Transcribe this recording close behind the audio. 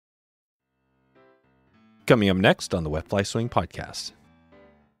Coming up next on the Wet Fly Swing podcast.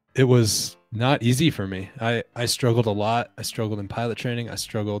 It was not easy for me. I struggled a lot. I struggled in pilot training. I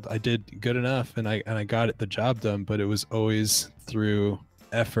did good enough and I got the job done, but it was always through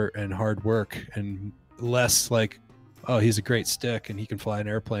effort and hard work and less like, oh, he's a great stick and he can fly an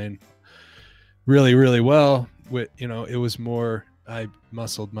airplane really, really well. It was more, I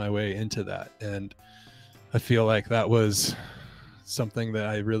muscled my way into that. And I feel like that was something that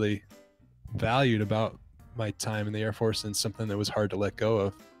I really valued about my time in the Air Force and something that was hard to let go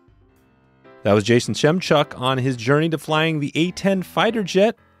of. That was Jason Shemchuk on his journey to flying the A-10 fighter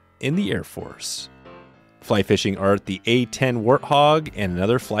jet in the Air Force. Fly fishing art, the A-10 Warthog, and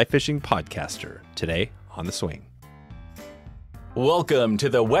another fly fishing podcaster today on The Swing. Welcome to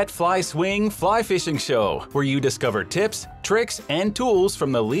the Wet Fly Swing Fly Fishing Show, where you discover tips, tricks, and tools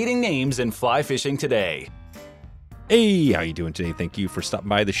from the leading names in fly fishing today. Hey, how you doing today? Thank you for stopping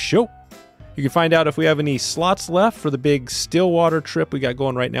by the show. You can find out if we have any slots left for the big Stillwater trip we got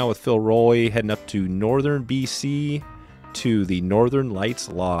going right now with Phil Roy, heading up to northern BC to the Northern Lights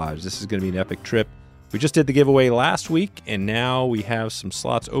Lodge. This is going to be an epic trip. We just did the giveaway last week, and now we have some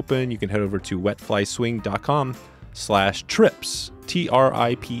slots open. You can head over to wetflyswing.com/trips, TRIPS,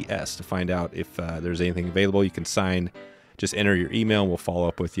 to find out if there's anything available. You can sign, just enter your email, and we'll follow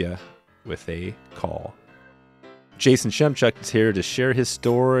up with you with a call. Jason Shemchuk is here to share his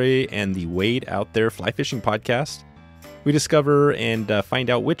story and the Wade Out There Fly Fishing podcast. We discover and find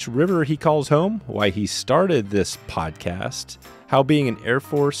out which river he calls home, why he started this podcast, how being an Air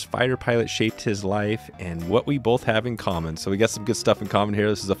Force fighter pilot shaped his life, and what we both have in common. So we got some good stuff in common here.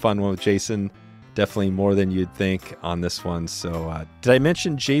 This is a fun one with Jason. Definitely more than you'd think on this one. So did I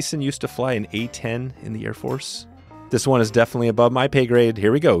mention Jason used to fly an A-10 in the Air Force? This one is definitely above my pay grade.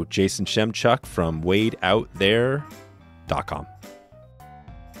 Here we go. Jason Shemchuk from wadeoutthere.com.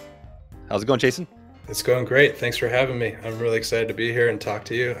 How's it going, Jason? It's going great. Thanks for having me. I'm really excited to be here and talk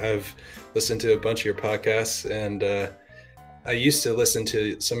to you. I've listened to a bunch of your podcasts, and I used to listen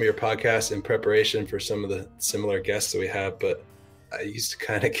to some of your podcasts in preparation for some of the similar guests that we have, but I used to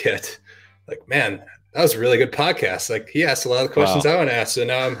kind of get like, man, that was a really good podcast. Like, he asked a lot of the questions I want to ask. So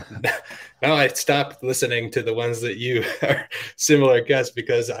now I stopped listening to the ones that you are similar guests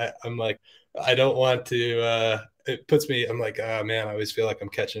because I'm like, I don't want to, it puts me, I'm like, oh man, I always feel like I'm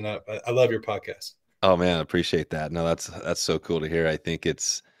catching up. I love your podcast. Oh man, I appreciate that. No, that's so cool to hear. I think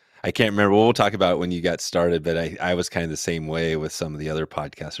I can't remember. We'll talk about when you got started, but I was kind of the same way with some of the other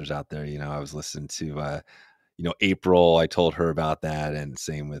podcasters out there. I was listening to, April, I told her about that, and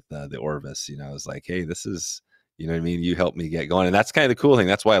same with the Orvis. I was like, hey, this is, what I mean? You helped me get going. And that's kind of the cool thing.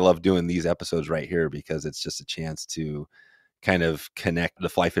 That's why I love doing these episodes right here, because it's just a chance to kind of connect the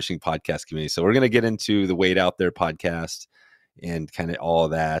fly fishing podcast community. So we're going to get into the Wade Out There podcast and kind of all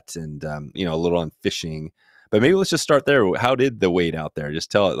of that, and, a little on fishing. But maybe let's just start there. How did the Wade Out There?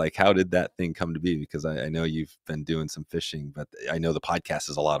 Just tell it, like, how did that thing come to be? Because I know you've been doing some fishing, but I know the podcast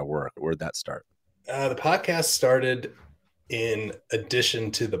is a lot of work. Where'd that start? The podcast started in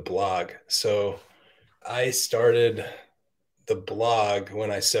addition to the blog. So I started the blog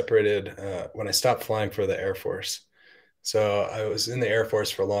when I separated, when I stopped flying for the Air Force. So I was in the Air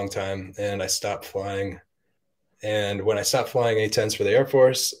Force for a long time and I stopped flying. And when I stopped flying A-10s for the Air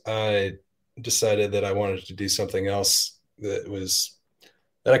Force, I decided that I wanted to do something else that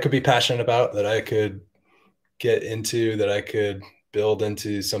I could be passionate about, that I could get into, that I could build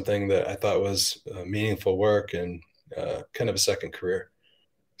into something that I thought was meaningful work and kind of a second career.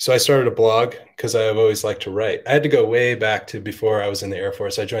 So I started a blog because I've always liked to write. I had to go way back to before I was in the Air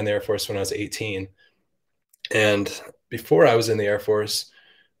Force. I joined the Air Force when I was 18. And before I was in the Air Force,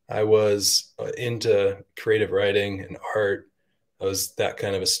 I was into creative writing and art. I was that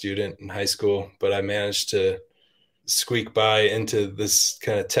kind of a student in high school, but I managed to squeak by into this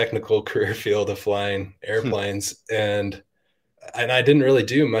kind of technical career field of flying airplanes. And I didn't really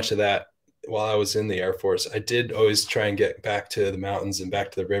do much of that while I was in the Air Force. I did always try and get back to the mountains and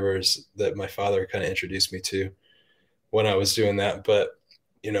back to the rivers that my father kind of introduced me to when I was doing that. But,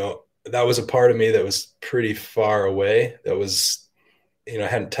 that was a part of me that was pretty far away. That was, I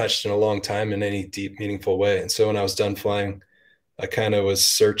hadn't touched in a long time in any deep, meaningful way. And so when I was done flying, I kind of was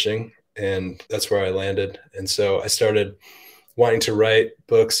searching, and that's where I landed. And so I started wanting to write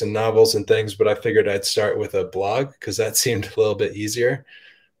books and novels and things, but I figured I'd start with a blog because that seemed a little bit easier.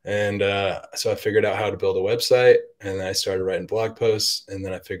 And so I figured out how to build a website, and then I started writing blog posts, and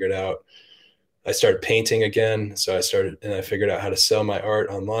then I started painting again. So I figured out how to sell my art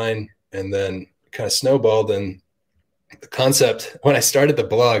online, and then kind of snowballed. And the concept, when I started the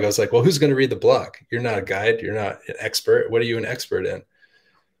blog, I was like, well, who's going to read the blog? You're not a guide. You're not an expert. What are you an expert in?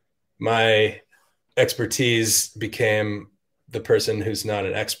 My expertise became the person who's not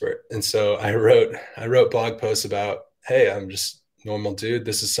an expert. And so I wrote blog posts about, hey, I'm just normal dude.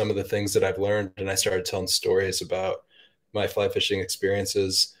 This is some of the things that I've learned. And I started telling stories about my fly fishing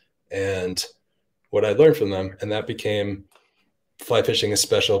experiences and what I learned from them. And that became fly fishing is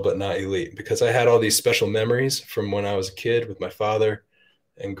special, but not elite, because I had all these special memories from when I was a kid with my father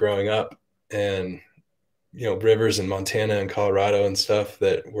and growing up, and, rivers in Montana and Colorado and stuff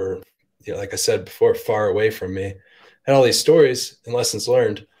that were, like I said before, far away from me. I had all these stories and lessons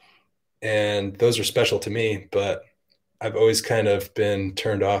learned, and those are special to me. But I've always kind of been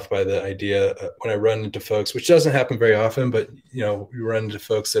turned off by the idea when I run into folks, which doesn't happen very often, but we run into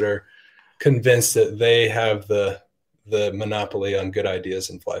folks that are convinced that they have the monopoly on good ideas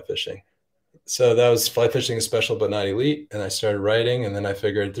in fly fishing. So that was fly fishing is special but not elite, and I started writing, and then I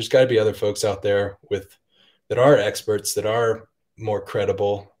figured there's got to be other folks out there that are experts, that are more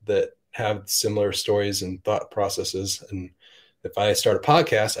credible, that have similar stories and thought processes. And if I start a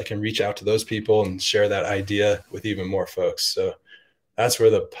podcast, I can reach out to those people and share that idea with even more folks. So that's where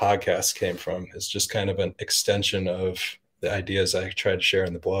the podcast came from. It's just kind of an extension of the ideas I tried to share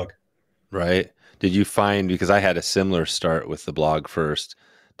in the blog. Right. Did you find, because I had a similar start with the blog first,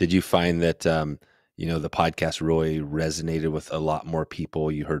 did you find that, the podcast really resonated with a lot more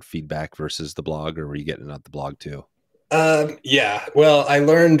people? You heard feedback versus the blog, or were you getting it on the blog too? Yeah. Well, I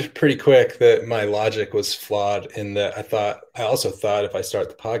learned pretty quick that my logic was flawed in that I also thought if I start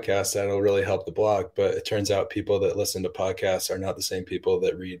the podcast, that'll really help the blog. But it turns out people that listen to podcasts are not the same people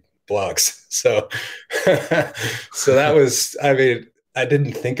that read blogs. So, so that was, I mean, I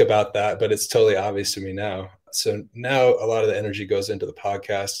didn't think about that, but it's totally obvious to me now. So now a lot of the energy goes into the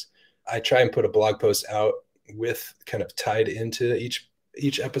podcast. I try and put a blog post out with kind of tied into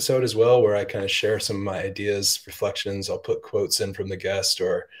each episode as well, where I kind of share some of my ideas, reflections. I'll put quotes in from the guest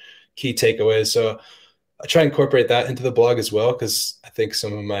or key takeaways. So I try and incorporate that into the blog as well, because I think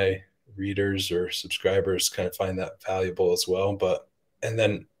some of my readers or subscribers kind of find that valuable as well. And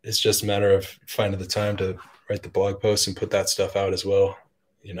then it's just a matter of finding the time to write the blog post and put that stuff out as well,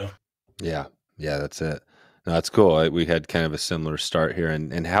 Yeah. Yeah, that's it. No, that's cool. We had kind of a similar start here.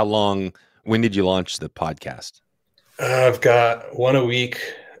 And when did you launch the podcast? I've got one a week,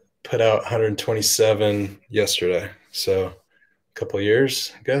 put out 127 yesterday. So a couple of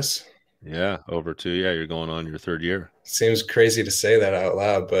years, I guess. Yeah, over 2. Yeah, you're going on your 3rd year. Seems crazy to say that out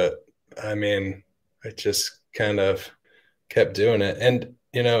loud, but I mean, I just kind of kept doing it. And,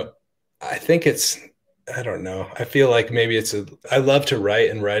 I think I don't know. I feel like maybe I love to write,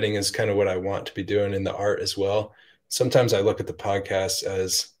 and writing is kind of what I want to be doing in the art as well. Sometimes I look at the podcast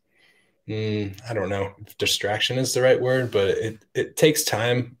as, I don't know if distraction is the right word, but it takes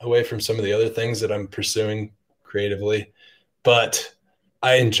time away from some of the other things that I'm pursuing creatively. But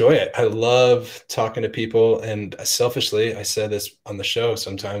I enjoy it. I love talking to people. And selfishly, I said this on the show,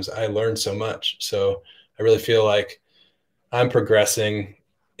 sometimes I learn so much. So I really feel like I'm progressing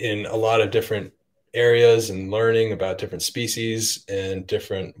in a lot of different areas and learning about different species and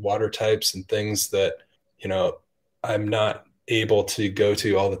different water types and things that, I'm not able to go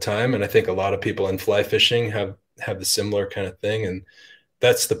to all the time. And I think a lot of people in fly fishing have the similar kind of thing. And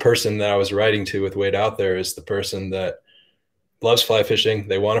that's the person that I was writing to with Wade Out There, is the person that loves fly fishing.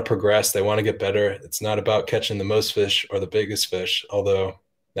 They want to progress. They want to get better. It's not about catching the most fish or the biggest fish, although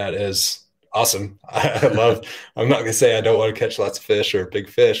that is awesome. I'm not going to say I don't want to catch lots of fish or big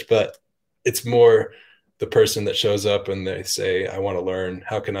fish, but it's more the person that shows up and they say, I want to learn.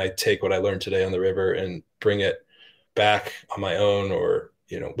 How can I take what I learned today on the river and bring it back on my own? Or,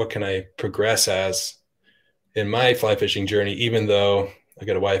 what can I progress as in my fly fishing journey, even though I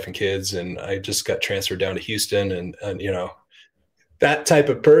got a wife and kids and I just got transferred down to Houston, and that type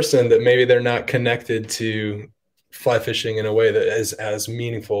of person that maybe they're not connected to fly fishing in a way that is as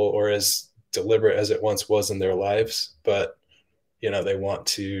meaningful or as deliberate as it once was in their lives. But, they want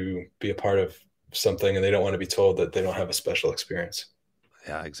to be a part of something, and they don't want to be told that they don't have a special experience.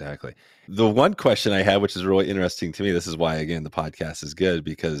 Yeah, exactly. The one question I had, which is really interesting to me, this is why, again, the podcast is good,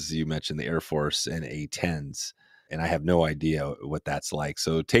 because you mentioned the Air Force and A-10s, and I have no idea what that's like.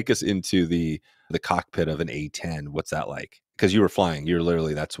 So take us into the cockpit of an A-10. What's that like? Because you were flying.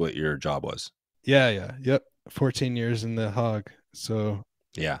 That's what your job was. Yeah. Yep. 14 years in the hog. So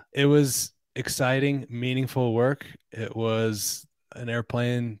yeah, it was exciting, meaningful work. It was an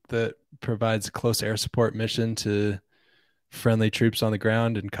airplane that provides close air support mission to friendly troops on the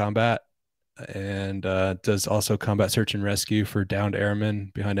ground in combat, and does also combat search and rescue for downed airmen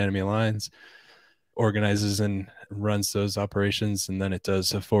behind enemy lines, organizes and runs those operations. And then it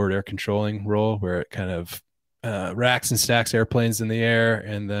does a forward air controlling role where it kind of racks and stacks airplanes in the air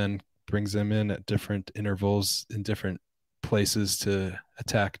and then brings them in at different intervals in different places to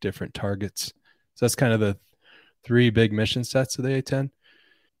attack different targets. So that's kind of the 3 big mission sets of the A-10.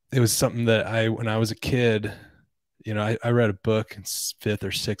 It was something that when I was a kid, I read a book in 5th or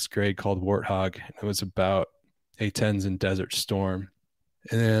 6th grade called Warthog. It was about A-10s in Desert Storm.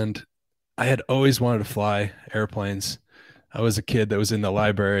 And I had always wanted to fly airplanes. I was a kid that was in the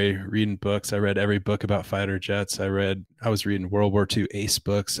library reading books. I read every book about fighter jets. I was reading World War II ace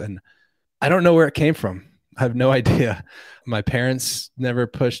books, and I don't know where it came from. I have no idea. My parents never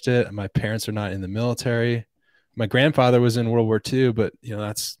pushed it. My parents are not in the military. My grandfather was in World War II, but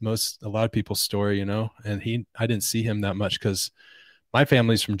that's a lot of people's story, and I didn't see him that much because my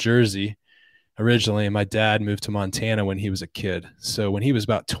family's from Jersey originally, and my dad moved to Montana when he was a kid. So when he was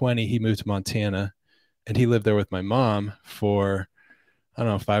about 20, he moved to Montana, and he lived there with my mom for, I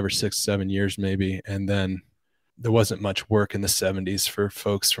don't know, 5 or 6, 7 years maybe. And then there wasn't much work in the 70s for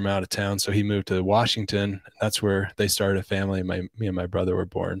folks from out of town. So he moved to Washington. That's where they started a family. Me and my brother were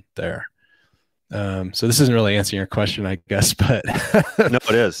born there. So this isn't really answering your question, I guess, but no,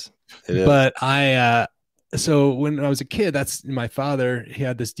 it is. It is. But so when I was a kid, that's my father. He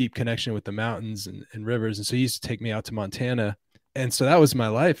had this deep connection with the mountains and rivers. And so he used to take me out to Montana. And so that was my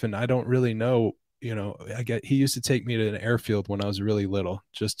life. And I don't really know, he used to take me to an airfield when I was really little,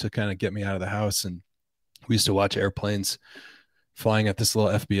 just to kind of get me out of the house. And we used to watch airplanes flying at this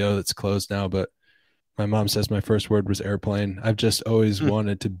little FBO that's closed now. But my mom says my first word was airplane. I've just always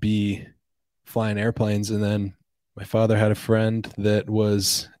wanted to be flying airplanes. And then my father had a friend that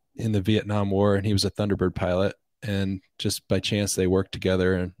was in the Vietnam War, and he was a Thunderbird pilot. And just by chance, they worked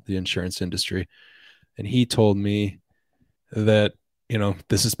together in the insurance industry. And he told me that,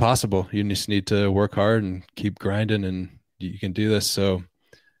 this is possible. You just need to work hard and keep grinding, and you can do this. So,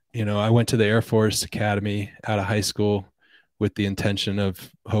 I went to the Air Force Academy out of high school with the intention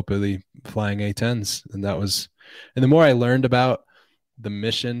of hopefully flying A-10s. And the more I learned about the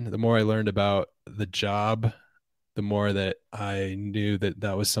mission, the more I learned about the job, the more that I knew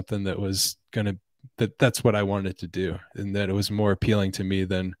that was something that was that's what I wanted to do. And that it was more appealing to me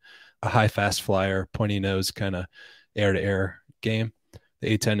than a high fast flyer, pointy nose kind of air to air game.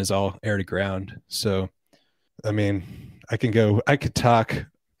 The A-10 is all air to ground. So, I mean, I could talk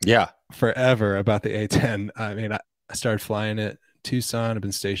forever about the A-10. I mean, I started flying it in Tucson. I've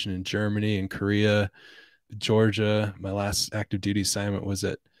been stationed in Germany and Korea, Georgia. My last active duty assignment was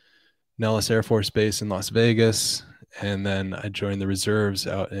at Nellis Air Force Base in Las Vegas. And then I joined the reserves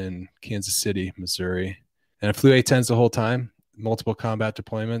out in Kansas City, Missouri. And I flew A-10s the whole time, multiple combat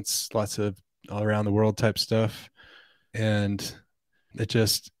deployments, lots of all around the world type stuff. And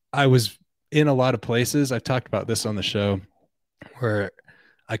I was in a lot of places. I've talked about this on the show where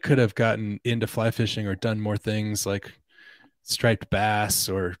I could have gotten into fly fishing or done more things like striped bass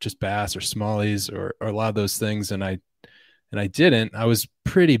or just bass or smallies or a lot of those things. And I didn't. I was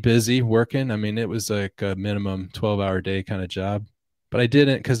pretty busy working. I mean, it was like a minimum 12-hour day kind of job, but I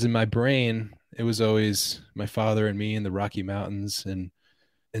didn't because in my brain, it was always my father and me in the Rocky Mountains.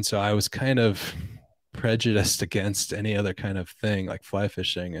 And so I was kind of prejudiced against any other kind of thing like fly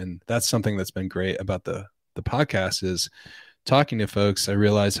fishing. And that's something that's been great about the podcast is talking to folks. I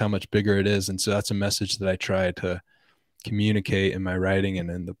realize how much bigger it is. And so that's a message that I try to communicate in my writing and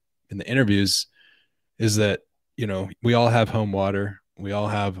in the interviews is that, we all have home water. We all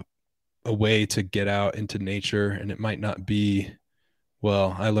have a way to get out into nature, and it might not be,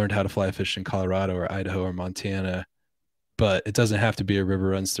 well, I learned how to fly fish in Colorado or Idaho or Montana, but it doesn't have to be a river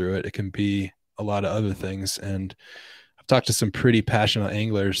runs through it. It can be a lot of other things. And I've talked to some pretty passionate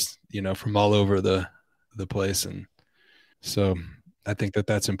anglers, from all over the place. And so I think that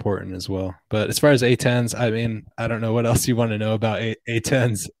that's important as well. But as far as A-10s, I mean, I don't know what else you want to know about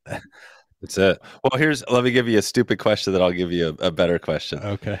A-10s. That's it. Well, let me give you a stupid question that I'll give you a better question.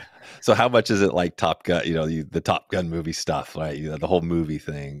 Okay. So how much is it like Top Gun, the Top Gun movie stuff, right? The whole movie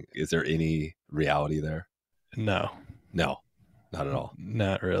thing. Is there any reality there? No, not at all.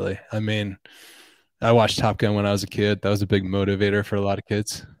 Not really. I mean, I watched Top Gun when I was a kid. That was a big motivator for a lot of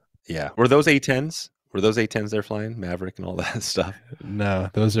kids. Yeah. Were those A-10s? They're flying? Maverick and all that stuff? No,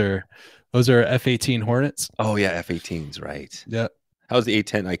 those are F-18 Hornets. Oh yeah, F-18s, right. Yeah. How's the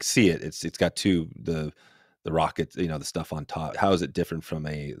A-10? I see it. It's got the rockets, the stuff on top. How is it different from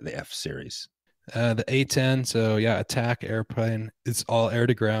the F series? The A-10, so yeah, attack airplane. It's all air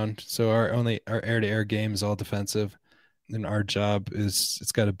to ground. So our air to air game is all defensive. And our job is,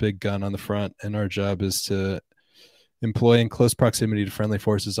 it's got a big gun on the front, and our job is to employ in close proximity to friendly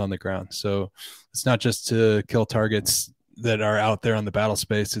forces on the ground. So it's not just to kill targets that are out there on the battle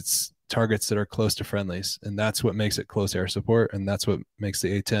space. It's targets that are close to friendlies. And that's what makes it close air support. And that's what makes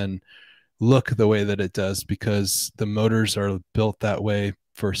the A-10 look the way that it does, because the motors are built that way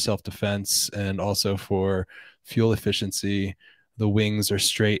for self-defense and also for fuel efficiency. The wings are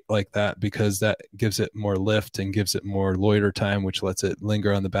straight like that because that gives it more lift and gives it more loiter time, which lets it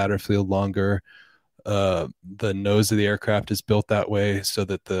linger on the battlefield longer. The nose of the aircraft is built that way so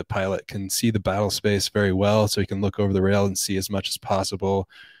that the pilot can see the battle space very well, so he can look over the rail and see as much as possible.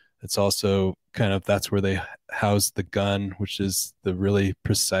 It's also kind of, that's where they house the gun, which is the really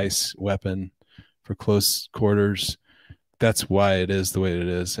precise weapon for close quarters. That's why it is the way it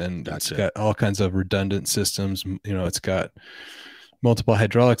is. And It's got all kinds of redundant systems. It's got multiple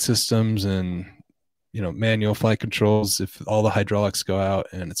hydraulic systems and, manual flight controls if all the hydraulics go out,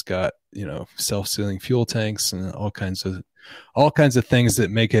 and it's got, self-sealing fuel tanks and all kinds of things that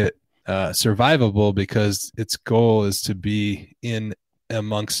make it survivable, because its goal is to be in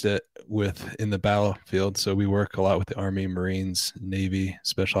amongst it in the battlefield. So we work a lot with the Army, Marines, Navy,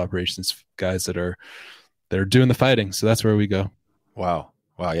 special operations guys that are doing the fighting. So that's where we go. Wow.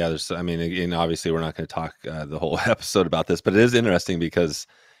 Yeah. Again, obviously we're not going to talk the whole episode about this, but it is interesting because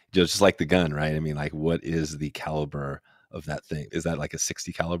just like the gun, right? I mean, like, what is the caliber of that thing? Is that like a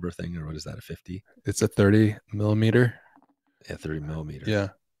 60 caliber thing, or what is that, a 50? It's a 30 millimeter. Yeah, 30 millimeter. Yeah.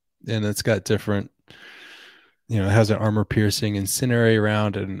 And it's got different, it has an armor piercing incendiary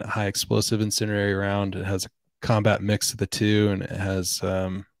round and a high explosive incendiary round. It has a combat mix of the two, and it has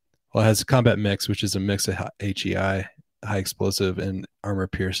it has a combat mix, which is a mix of HEI, high explosive, and armor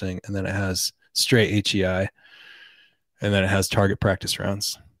piercing, and then it has straight HEI, and then it has target practice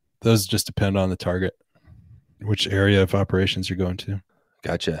rounds. Those just depend on the target, which area of operations you're going to.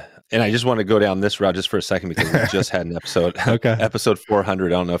 Gotcha. And I just want to go down this route just for a second, because we just had an episode, okay, episode 400.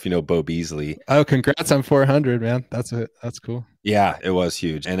 I don't know if you know Bo Beasley. Oh, congrats on 400, man. That's cool. Yeah, it was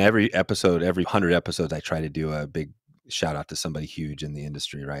huge. And every 100 episodes, I try to do a big shout out to somebody huge in the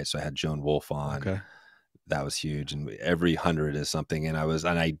industry, right? So I had Joan Wolf on. Okay. That was huge. And every 100 is something. And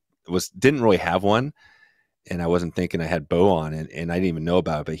I didn't really have one, and I wasn't thinking. I had Bo on, and I didn't even know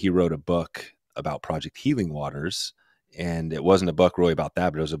about it, but he wrote a book about Project Healing Waters. And it wasn't a book really about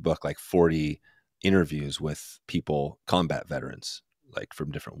that, but it was a book like 40 interviews with people, combat veterans, like from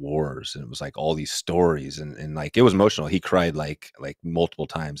different wars. And it was like all these stories, and like, it was emotional. He cried like multiple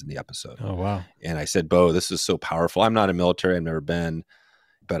times in the episode. Oh, wow. And I said, Bo, this is so powerful. I'm not a military, I've never been,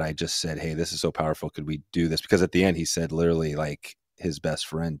 but I just said, hey, this is so powerful. Could we do this? Because at the end, he said literally, like, his best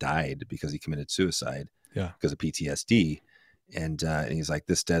friend died because he committed suicide. Yeah. Because of PTSD. And he's like,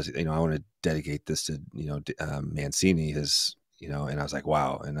 I want to dedicate this to, Mancini, and I was like,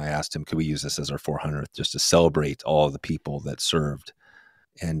 wow. And I asked him, could we use this as our 400th, just to celebrate all the people that served?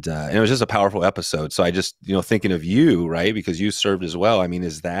 And it was just a powerful episode. So I just, thinking of you, right, because you served as well. I mean,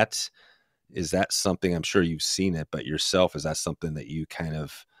 is that something, I'm sure you've seen it, but yourself, is that something that you kind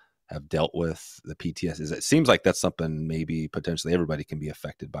of have dealt with, the PTSD? It seems like that's something maybe potentially everybody can be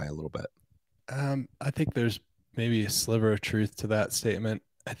affected by a little bit. I think there's maybe a sliver of truth to that statement.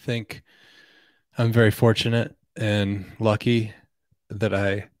 I think I'm very fortunate and lucky that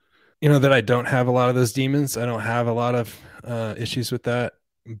I don't have a lot of those demons. I don't have a lot of issues with that,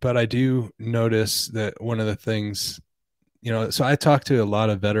 but I do notice that one of the things, so I talk to a lot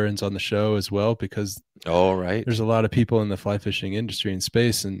of veterans on the show as well, because there's a lot of people in the fly fishing industry and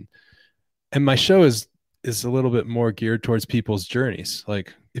space, and my show is a little bit more geared towards people's journeys.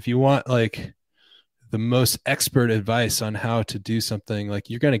 Like, if you want like the most expert advice on how to do something, like,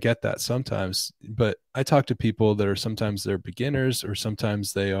 you're going to get that sometimes, but I talk to people that are, sometimes they're beginners, or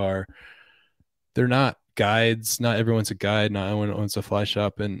sometimes they're not guides. Not everyone's a guide. Not everyone owns a fly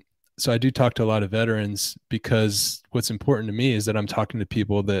shop. And so I do talk to a lot of veterans, because what's important to me is that I'm talking to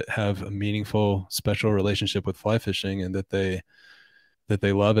people that have a meaningful, special relationship with fly fishing, and that they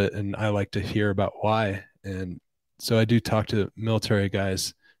love it. And I like to hear about why. And so I do talk to military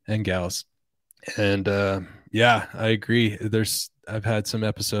guys and gals. And yeah, I agree. I've had some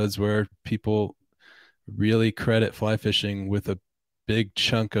episodes where people really credit fly fishing with a big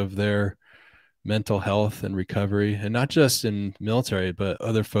chunk of their mental health and recovery, and not just in military, but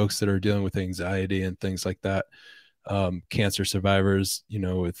other folks that are dealing with anxiety and things like that. Cancer survivors,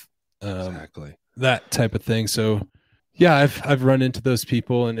 with exactly that type of thing. So yeah, I've run into those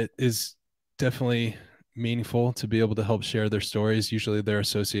people, and it is definitely meaningful to be able to help share their stories. Usually they're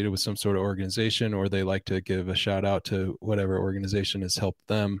associated with some sort of organization, or they like to give a shout out to whatever organization has helped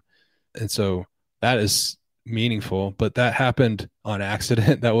them. And so that is meaningful, but that happened on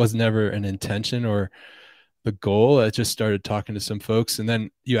accident. That was never an intention or the goal. I just started talking to some folks, and then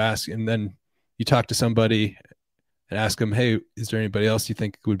you ask, and then you talk to somebody, and ask them, hey, is there anybody else you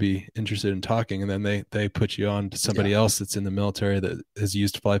think would be interested in talking? And then they put you on to somebody else that's in the military that has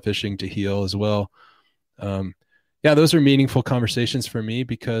used fly fishing to heal as well. Yeah, those are meaningful conversations for me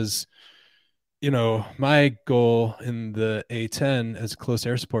because, my goal in the A-10 as a close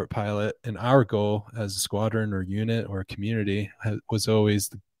air support pilot, and our goal as a squadron or unit or a community was always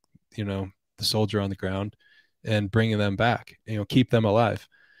the soldier on the ground and bringing them back, keep them alive.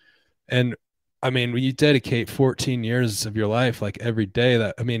 And I mean, when you dedicate 14 years of your life, like every day,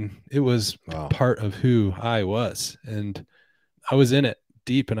 it was part of who I was, and I was in it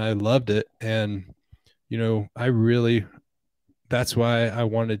deep and I loved it. And, that's why I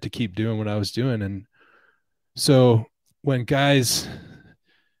wanted to keep doing what I was doing. And so when guys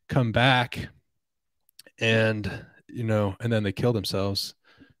come back and then they kill themselves,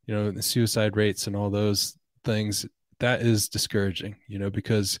 the suicide rates and all those things, that is discouraging,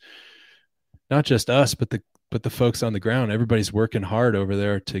 because not just us, but the folks on the ground, everybody's working hard over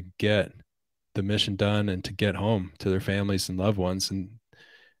there to get the mission done and to get home to their families and loved ones.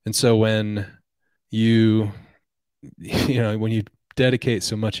 And so when when you dedicate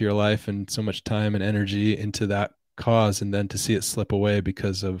so much of your life and so much time and energy into that cause, and then to see it slip away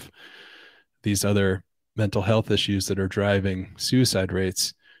because of these other mental health issues that are driving suicide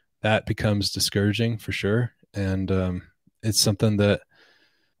rates, that becomes discouraging for sure. And it's something that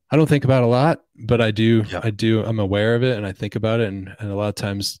I don't think about a lot, but I do. I'm aware of it and I think about it. And a lot of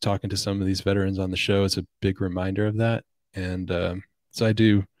times talking to some of these veterans on the show is a big reminder of that. And so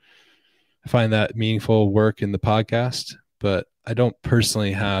I find that meaningful work in the podcast, but I don't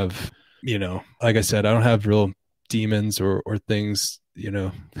personally have, like I said, I don't have real demons or things,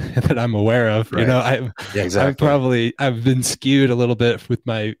 that I'm aware of. Right. Exactly. I've been skewed a little bit with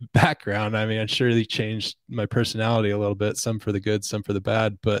my background. I mean, I surely changed my personality a little bit, some for the good, some for the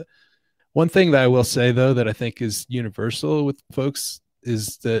bad. But one thing that I will say, though, that I think is universal with folks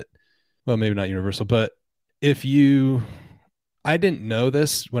is that, well, maybe not universal, but I didn't know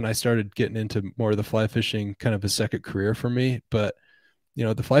this when I started getting into more of the fly fishing, kind of a second career for me, but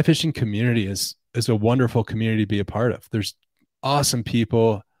the fly fishing community is a wonderful community to be a part of. There's awesome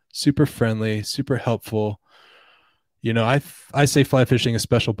people, super friendly, super helpful. I say fly fishing is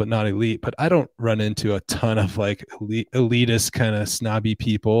special but not elite, but I don't run into a ton of like elitist kind of snobby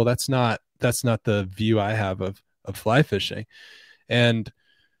people. That's not the view I have of fly fishing. And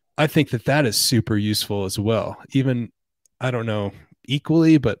I think that is super useful as well. Even, I don't know,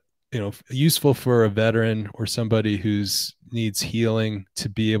 equally, but useful for a veteran or somebody who's needs healing to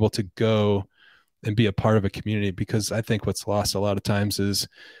be able to go and be a part of a community. Because I think what's lost a lot of times is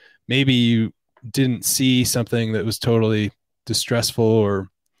maybe you didn't see something that was totally distressful,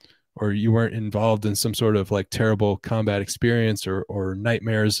 or you weren't involved in some sort of like terrible combat experience or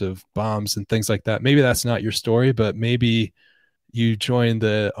nightmares of bombs and things like that. Maybe that's not your story, but maybe you joined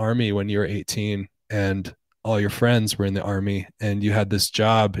the Army when you were 18 and all your friends were in the Army, and you had this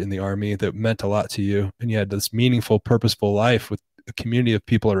job in the Army that meant a lot to you, and you had this meaningful, purposeful life with a community of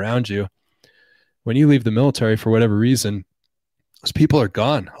people around you. When you leave the military for whatever reason, those people are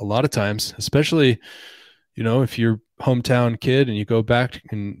gone a lot of times, especially, if you're hometown kid and you go back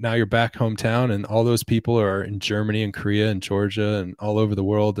and now you're back hometown and all those people are in Germany and Korea and Georgia and all over the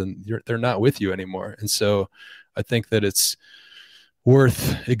world, and they're not with you anymore. And so I think that it's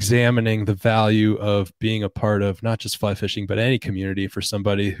worth examining the value of being a part of not just fly fishing, but any community for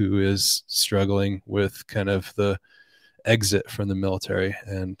somebody who is struggling with kind of the exit from the military.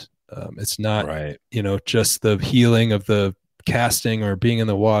 And it's not, just the healing of the casting or being in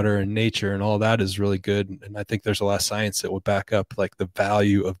the water and nature and all that is really good. And I think there's a lot of science that will back up like the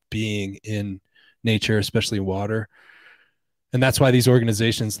value of being in nature, especially water. And that's why these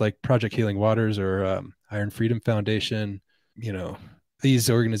organizations like Project Healing Waters or Iron Freedom Foundation, these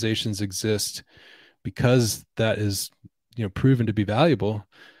organizations exist because that is, proven to be valuable.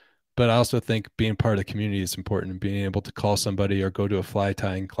 But I also think being part of the community is important, and being able to call somebody or go to a fly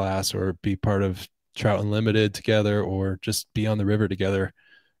tying class or be part of Trout Unlimited together or just be on the river together.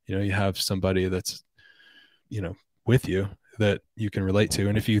 You have somebody that's, with you that you can relate to.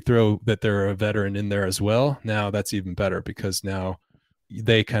 And if you throw that they're a veteran in there as well, now that's even better because now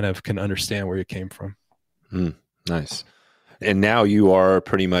they kind of can understand where you came from. Nice. And now you are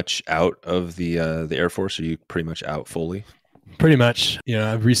pretty much out of the Air Force. Are you pretty much out fully? Pretty much.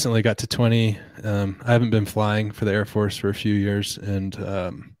 I've recently got to 20. I haven't been flying for the Air Force for a few years, and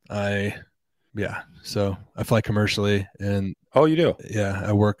so I fly commercially. And oh, you do? Yeah,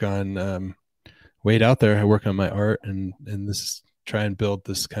 I work on Wade out there. I work on my art, and this try and build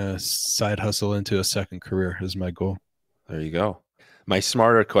this kind of side hustle into a second career is my goal. There you go. my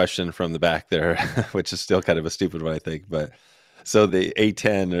smarter question from the back there, which is still kind of a stupid one, I think, but so the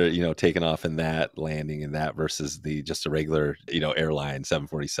A-10 or, taking off in that, landing in that versus the just a regular, airline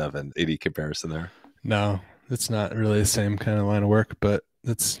 747, any comparison there? No, it's not really the same kind of line of work, but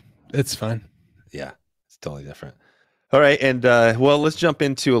it's fine. Yeah, it's totally different. All right. And well, let's jump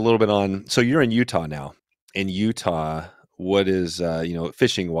into a little bit on, so you're in Utah now. In Utah, what is,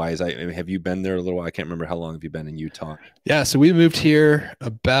 fishing wise, I mean, have you been there a little while? I can't remember how long have you been in Utah? Yeah. So we moved here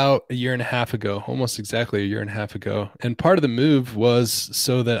about a year and a half ago, almost exactly a year and a half ago. And part of the move was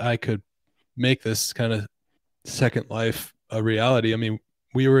so that I could make this kind of second life a reality. I mean,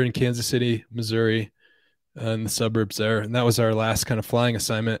 we were in Kansas City, Missouri, in the suburbs there, and that was our last kind of flying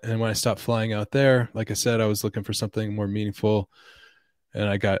assignment. And when I stopped flying out there, like I said, I was looking for something more meaningful, and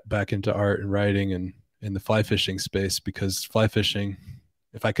I got back into art and writing and in the fly fishing space, because fly fishing,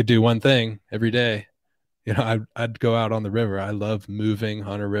 if I could do one thing every day, I'd go out on the river. I love moving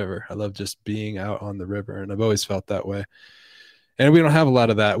on a river. I love just being out on the river, and I've always felt that way. And we don't have a lot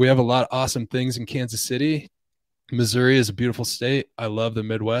of that. We have a lot of awesome things in Kansas City. Missouri is a beautiful state. I love the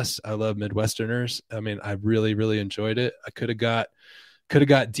Midwest. I love Midwesterners. I mean, I really, really enjoyed it. I could have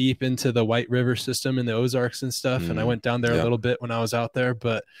got deep into the White River system in the Ozarks and stuff. And I went down there a little bit when I was out there,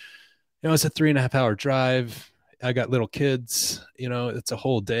 but it's a 3.5 hour drive. I got little kids, it's a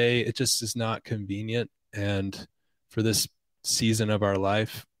whole day. It just is not convenient. And for this season of our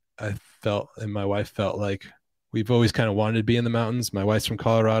life, I felt, and my wife felt like we've always kind of wanted to be in the mountains. My wife's from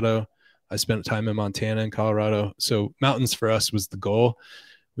Colorado. I spent time in Montana and Colorado. So mountains for us was the goal.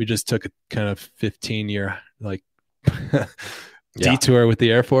 We just took a kind of 15-year detour with the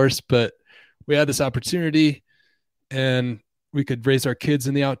Air Force, but we had this opportunity and we could raise our kids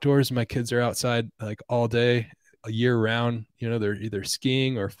in the outdoors. My kids are outside like all day, a year round. They're either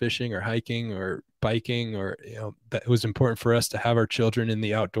skiing or fishing or hiking or biking, or, that it was important for us to have our children in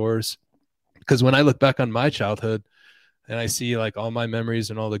the outdoors. Because when I look back on my childhood, and I see like all my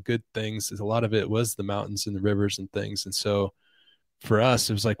memories and all the good things, a lot of it was the mountains and the rivers and things. And so for us,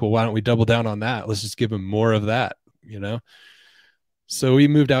 it was like, well, why don't we double down on that? Let's just give them more of that, So we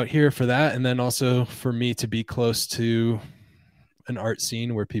moved out here for that. And then also for me to be close to an art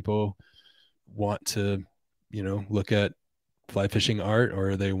scene where people want to, look at fly fishing art,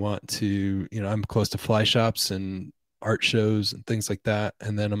 or they want to, I'm close to fly shops and art shows and things like that.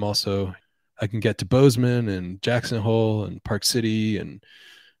 And then I can get to Bozeman and Jackson Hole and Park City, and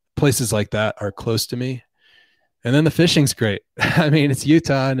places like that are close to me. And then the fishing's great. I mean, it's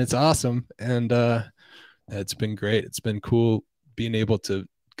Utah and it's awesome. And it's been great. It's been cool being able to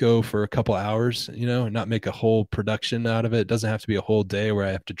go for a couple hours, and not make a whole production out of it. It doesn't have to be a whole day where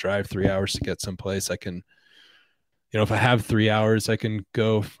I have to drive 3 hours to get someplace. I can, if I have 3 hours, I can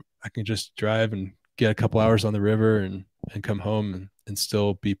just drive and get a couple hours on the river and come home and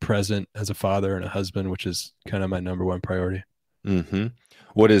still be present as a father and a husband, which is kind of my number one priority. Mm-hmm.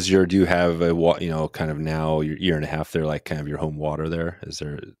 Do you have kind of now your year and a half there, like kind of your home water there?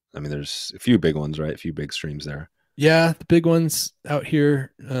 There's a few big ones, right? A few big streams there. Yeah. The big ones out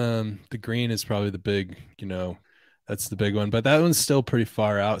here, the Green is probably the big, that's the big one, but that one's still pretty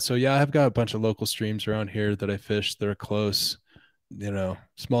far out. So yeah, I've got a bunch of local streams around here that I fish that are close,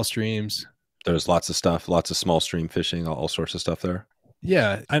 small streams. There's lots of stuff, lots of small stream fishing, all sorts of stuff there.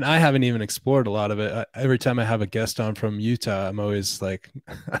 Yeah. And I haven't even explored a lot of it. Every time I have a guest on from Utah, I'm always like,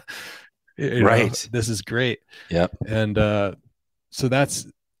 right, this is great. Yep. And so that's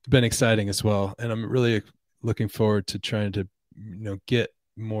been exciting as well. And I'm really looking forward to trying to, get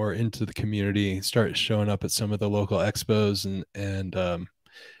more into the community, start showing up at some of the local expos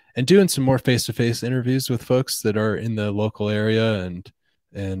and doing some more face-to-face interviews with folks that are in the local area and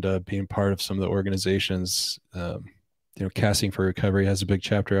being part of some of the organizations. Casting for Recovery has a big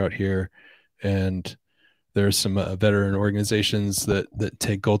chapter out here, and there's some veteran organizations that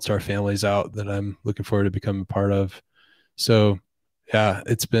take Gold Star families out that I'm looking forward to becoming a part of. So yeah,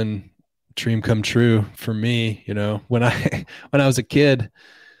 it's been dream come true for me. When I was a kid,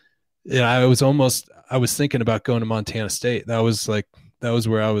 I was thinking about going to Montana State. That was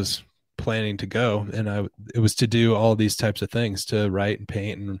where I was planning to go. And it was to do all these types of things, to write and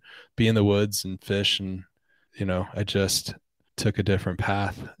paint and be in the woods and fish. And, I just took a different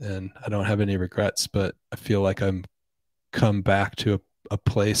path, and I don't have any regrets, but I feel like I'm come back to a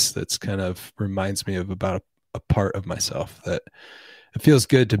place that's kind of reminds me of about a part of myself, that it feels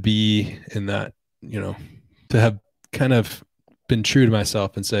good to be in that, to have kind of been true to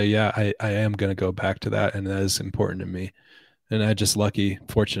myself and say, yeah, I am going to go back to that. And that is important to me. And I just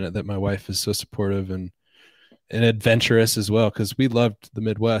fortunate that my wife is so supportive and adventurous as well. 'Cause we loved the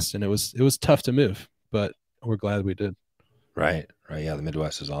Midwest, and it was tough to move, but we're glad we did. Right. Right. Yeah. The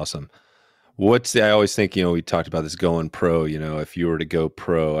Midwest is awesome. I always think, we talked about this going pro, if you were to go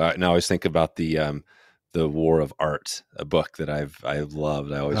pro, and I always think about the War of Art, a book that I've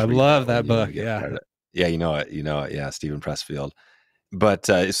loved. I I always read love that one, that book. to get Yeah. started. Yeah. You know it. Yeah. Stephen Pressfield. But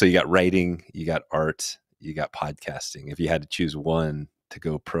so you got writing, you got art, you got podcasting. If you had to choose one to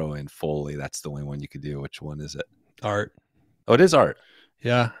go pro in fully, that's the only one you could do. Which one is it? Art. Oh, it is art.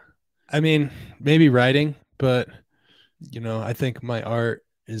 Yeah. I mean, maybe writing, but I think my art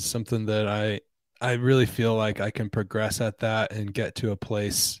is something that I really feel like I can progress at that and get to a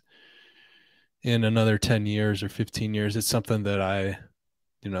place in another 10 years or 15 years. It's something that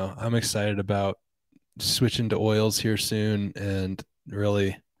I'm excited about switching to oils here soon and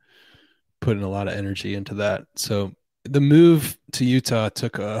really putting a lot of energy into that. So the move to Utah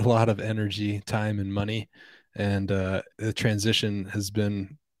took a lot of energy, time, and money. And the transition has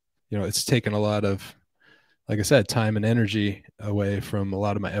been, it's taken a lot of, like I said, time and energy away from a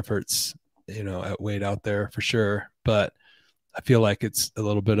lot of my efforts, at Wade out there for sure. But I feel like it's a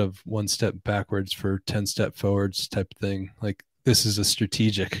little bit of one step backwards for 10 step forwards type thing. Like this is a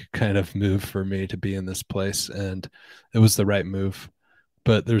strategic kind of move for me to be in this place. And it was the right move,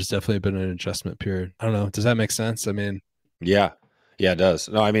 but there's definitely been an adjustment period. I don't know. Does that make sense? I mean, Yeah. Yeah, it does.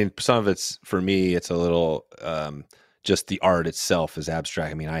 No, I mean, some of it's for me, it's a little just the art itself is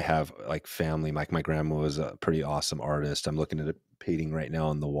abstract. I mean, I have like family. My grandma was a pretty awesome artist. I'm looking at a painting right now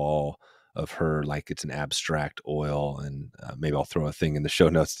on the wall of her, like it's an abstract oil, and maybe I'll throw a thing in the show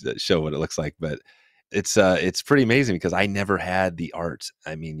notes to show what it looks like. But it's pretty amazing because I never had the art.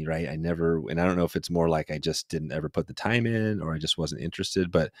 I mean, right? I never, and I don't know if it's more like I just didn't ever put the time in, or I just wasn't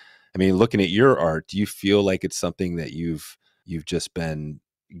interested. But I mean, looking at your art, do you feel like it's something that you've just been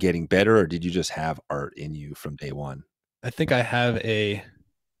getting better, or did you just have art in you from day one? I think I have a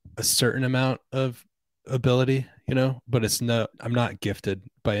certain amount of ability, but I'm not gifted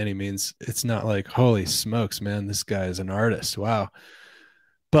by any means. It's not like, holy smokes, man, this guy is an artist. Wow.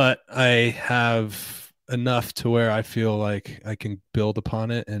 But I have enough to where I feel like I can build upon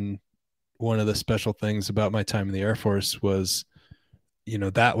it. And one of the special things about my time in the Air Force was,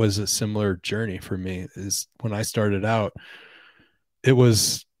 that was a similar journey for me. Is when I started out, it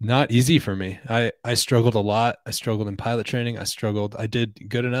was not easy for me. I struggled a lot. I struggled in pilot training. I did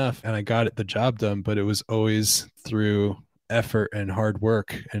good enough and I got the job done, but it was always through effort and hard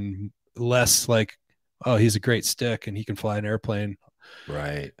work and less like, oh, he's a great stick and he can fly an airplane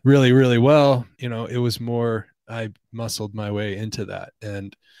Right. really, really well. It was more, I muscled my way into that.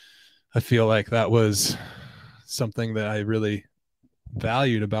 And I feel like that was something that I really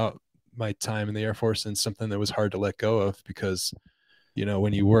valued about my time in the Air Force and something that was hard to let go of because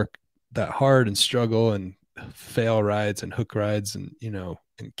when you work that hard and struggle and fail rides and hook rides and,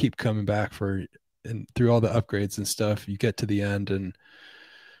 and keep coming back and through all the upgrades and stuff, you get to the end and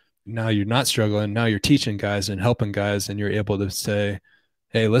now you're not struggling. Now you're teaching guys and helping guys and you're able to say,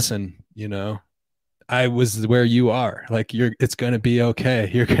 hey, listen, I was where you are. Like it's going to be okay.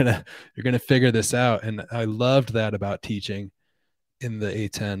 You're going to figure this out. And I loved that about teaching in the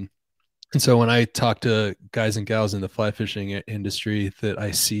A-10. And so when I talk to guys and gals in the fly fishing industry that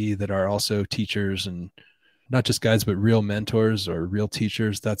I see that are also teachers and not just guys, but real mentors or real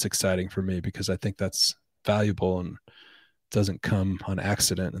teachers, that's exciting for me because I think that's valuable and doesn't come on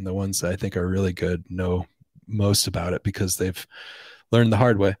accident. And the ones that I think are really good know most about it because they've learned the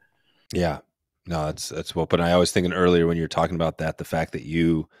hard way. Yeah. No, that's well, but I was thinking earlier when you were talking about that, the fact that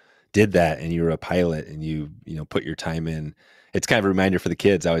you did that and you were a pilot and you put your time in, it's kind of a reminder for the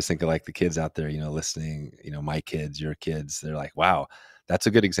kids. I always think of like the kids out there, listening, my kids, your kids, they're like, wow, that's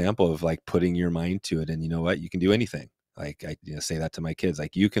a good example of like putting your mind to it. And you know what, you can do anything. Like I say that to my kids,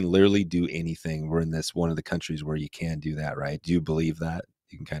 like you can literally do anything. We're in this one of the countries where you can do that, right? Do you believe that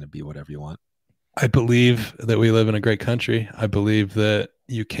you can kind of be whatever you want? I believe that we live in a great country. I believe that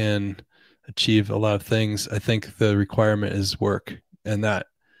you can achieve a lot of things. I think the requirement is work, and I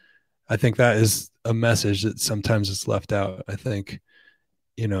think that is a message that sometimes is left out. I think,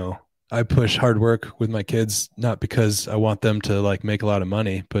 I push hard work with my kids, not because I want them to like make a lot of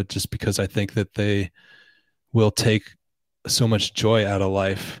money, but just because I think that they will take so much joy out of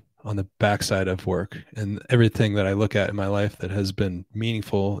life on the backside of work. And everything that I look at in my life that has been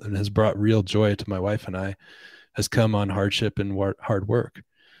meaningful and has brought real joy to my wife and I has come on hardship and hard work.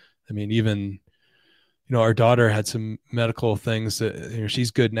 I mean, even, our daughter had some medical things that,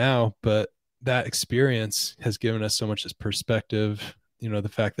 she's good now, but that experience has given us so much perspective, the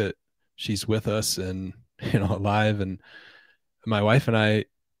fact that she's with us and, alive. And my wife and I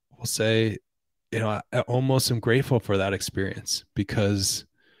will say, I almost am grateful for that experience because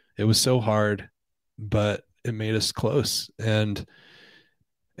it was so hard, but it made us close, and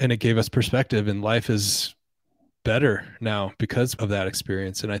it gave us perspective, and life is better now because of that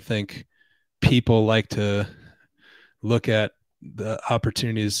experience. And I think people like to look at the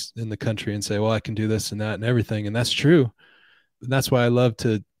opportunities in the country and say, well, I can do this and that and everything. And that's true. And that's why I love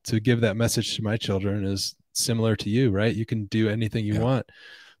to give that message to my children, is similar to you, right? You can do anything you want,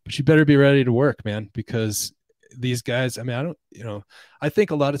 but you better be ready to work, man, because these guys, I mean, I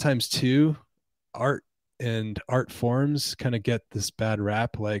think a lot of times too, art and art forms kind of get this bad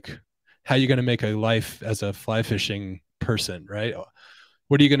rap, like how you going to make a life as a fly fishing person, right?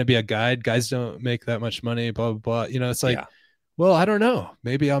 What are you going to be, a guide? Guys don't make that much money, blah, blah, blah. It's like, well, I don't know.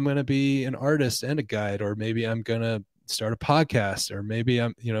 Maybe I'm going to be an artist and a guide, or maybe I'm going to start a podcast, or maybe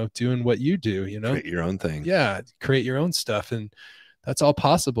I'm, doing what you do, create your own thing. Yeah. Create your own stuff. And that's all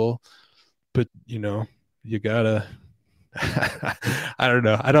possible. But, you gotta, I don't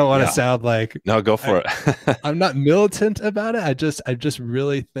know. I don't want to sound like, no, go for it. I'm not militant about it. I just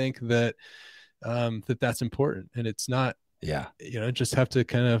really think that, that's important, and it's not, just have to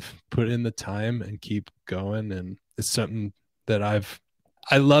kind of put in the time and keep going. And it's something that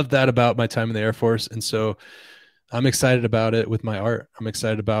I love that about my time in the Air Force. And so I'm excited about it with my art. I'm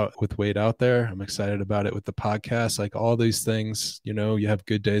excited about with Wade Out There. I'm excited about it with the podcast, like all these things. You have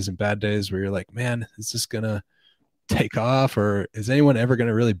good days and bad days where you're like, man, is this going to take off, or is anyone ever going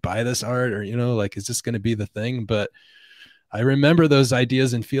to really buy this art, or, like, is this going to be the thing? But I remember those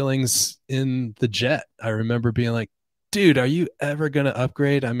ideas and feelings in the jet. I remember being like, dude, are you ever going to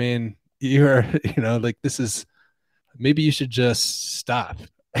upgrade? I mean, you're, like, this is, maybe you should just stop.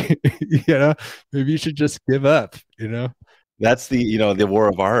 Maybe you should just give up. That's the the war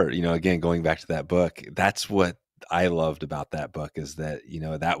of art. Again, going back to that book, that's what I loved about that book, is that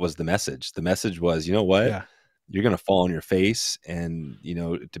that was the message. The message was, what, you're going to fall on your face, and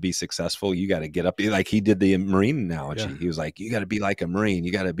to be successful, you got to get up. Like he did the Marine analogy. He was like, you got to be like a Marine.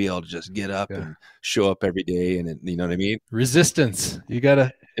 You got to be able to just get up and show up every day, and you know what I mean? Resistance. You got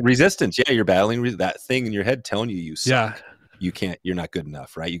to resistance. Yeah, you're battling that thing in your head telling you suck. Yeah. You can't, you're not good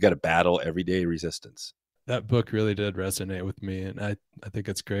enough, right? You got to battle everyday resistance. That book really did resonate with me. And I think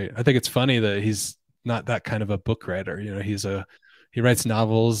it's great. I think it's funny that he's not that kind of a book writer. He writes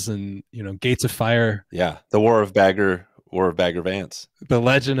novels and, Gates of Fire. Yeah. The War of Bagger Vance. The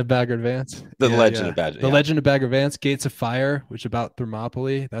Legend of Bagger Vance. The Legend of Bagger Vance, Gates of Fire, which about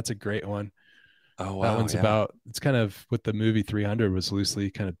Thermopylae. That's a great one. Oh, wow. That one's about, it's kind of what the movie 300 was loosely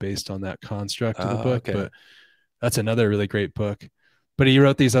kind of based on that construct of the book. Okay. But that's another really great book. But he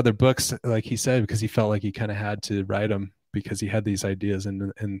wrote these other books, like he said, because he felt like he kind of had to write them because he had these ideas.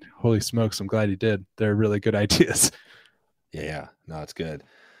 And holy smokes, I'm glad he did. They're really good ideas. Yeah. No, it's good.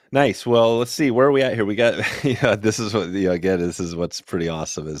 Nice. Well, let's see. Where are we at here? We got, this is what, again, this is what's pretty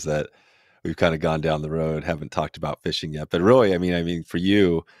awesome, is that we've kind of gone down the road, haven't talked about fishing yet. But really, I mean, for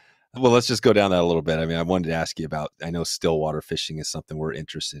you, well, let's just go down that a little bit. I mean, I wanted to ask you about, I know stillwater fishing is something we're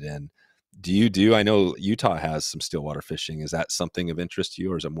interested in. I know Utah has some stillwater fishing. Is that something of interest to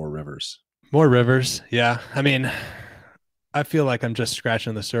you, or is it more rivers? More rivers. Yeah. I mean, I feel like I'm just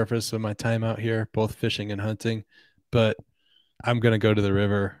scratching the surface of my time out here, both fishing and hunting, but I'm going to go to the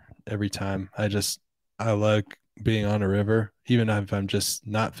river every time. I like being on a river. Even if I'm just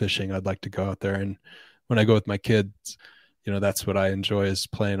not fishing, I'd like to go out there. And when I go with my kids, that's what I enjoy, is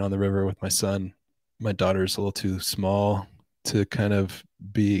playing on the river with my son. My daughter's a little too small to kind of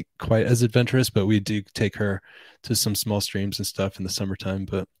be quite as adventurous, but we do take her to some small streams and stuff in the summertime.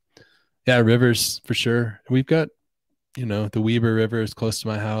 But yeah, rivers for sure. We've got, the Weber River is close to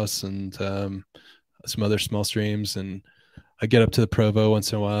my house, and some other small streams. And I get up to the Provo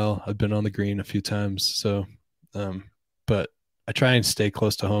once in a while. I've been on the Green a few times. So, but I try and stay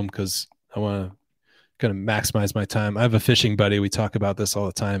close to home because I want to kind of maximize my time. I have a fishing buddy. We talk about this all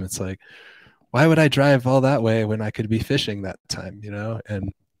the time. It's like, why would I drive all that way when I could be fishing that time,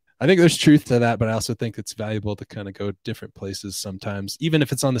 And I think there's truth to that, but I also think it's valuable to kind of go different places sometimes, even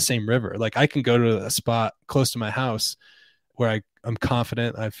if it's on the same river. Like I can go to a spot close to my house where I'm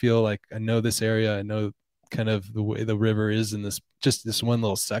confident. I feel like I know this area. I know kind of the way the river is in this one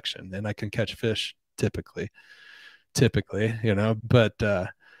little section, and I can catch fish typically, but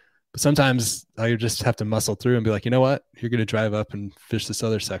sometimes I just have to muscle through and be like, you know what, you're going to drive up and fish this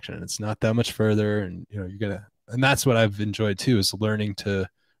other section. And it's not that much further. And, and that's what I've enjoyed too, is learning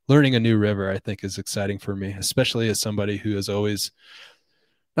a new river. I think is exciting for me, especially as somebody who has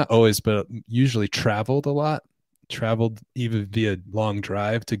not always, but usually traveled a lot, even via long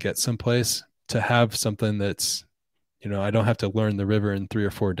drive to get someplace, to have something that's, I don't have to learn the river in 3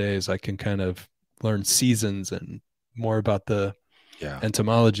 or 4 days. I can kind of learn seasons and more about the Yeah.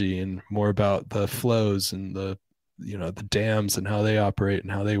 entomology and more about the flows and the dams and how they operate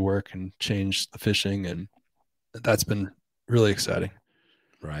and how they work and change the fishing. And that's been really exciting.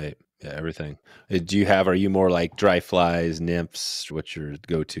 Right. Yeah. Everything. Are you more like dry flies, nymphs? What's your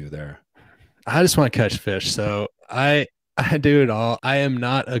go-to there? I just want to catch fish. So I do it all. I am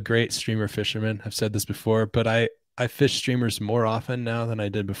not a great streamer fisherman. I've said this before, but I fish streamers more often now than I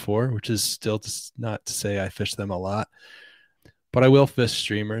did before, which is still not to say I fish them a lot, but I will fish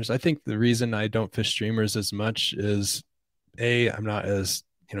streamers. I think the reason I don't fish streamers as much is I'm not as,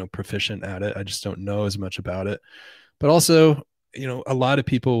 proficient at it. I just don't know as much about it. But also, a lot of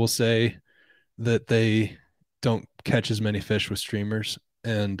people will say that they don't catch as many fish with streamers,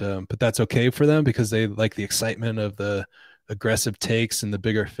 and but that's okay for them because they like the excitement of the aggressive takes and the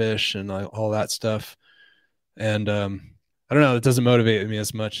bigger fish and all that stuff. And I don't know, it doesn't motivate me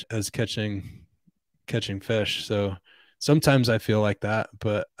as much as catching fish. So sometimes I feel like that,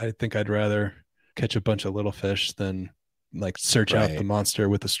 but I think I'd rather catch a bunch of little fish than like search out the monster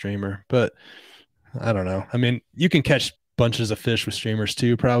with a streamer. But I don't know. I mean, you can catch bunches of fish with streamers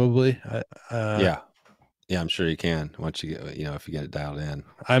too, probably. Yeah, I'm sure you can once you get, if you get it dialed in.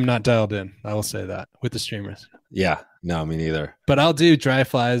 I'm not dialed in. I will say that with the streamers. Yeah, no, me neither. But I'll do dry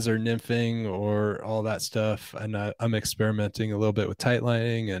flies or nymphing or all that stuff, and I'm experimenting a little bit with tight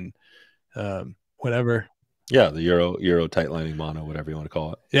lining and whatever. Yeah, the Euro tight lining mono, whatever you want to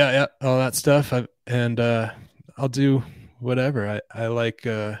call it. Yeah, all that stuff. I'll do whatever. I like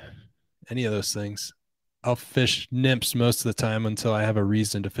any of those things. I'll fish nymphs most of the time until I have a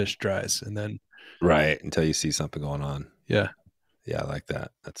reason to fish dries, and then until you see something going on. Yeah, I like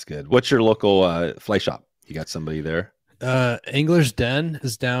that. That's good. What's your local fly shop? You got somebody there? Angler's Den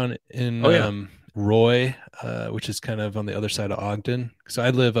is down in Roy, which is kind of on the other side of Ogden. So I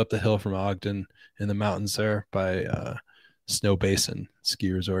live up the hill from Ogden in the mountains there by Snow Basin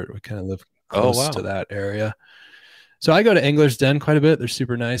Ski Resort. We kind of live close to that area. So I go to Angler's Den quite a bit. They're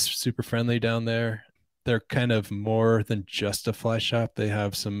super nice, super friendly down there. They're kind of more than just a fly shop. They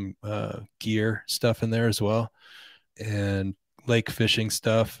have some gear stuff in there as well, and lake fishing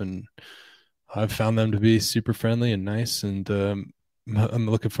stuff. And I've found them to be super friendly and nice. And I'm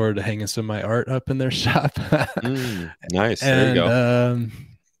looking forward to hanging some of my art up in their shop. Nice. There you go.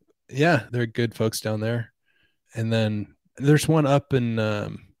 Yeah, they're good folks down there. And then there's one up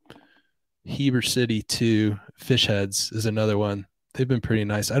in Heber City too. Fish Heads is another one. They've been pretty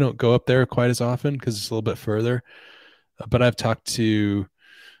nice. I don't go up there quite as often because it's a little bit further, but I've talked to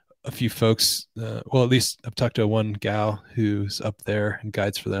a few folks. At least I've talked to one gal who's up there and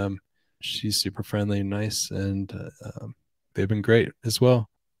guides for them. She's super friendly and nice, and they've been great as well.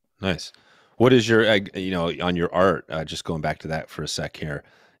 Nice. What is your, on your art, just going back to that for a sec here,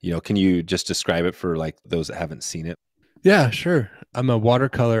 can you just describe it for like those that haven't seen it? Yeah, sure. I'm a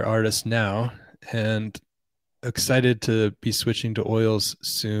watercolor artist now and excited to be switching to oils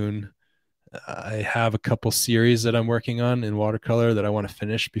soon. I have a couple series that I'm working on in watercolor that I want to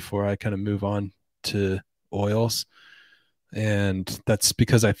finish before I kind of move on to oils. And that's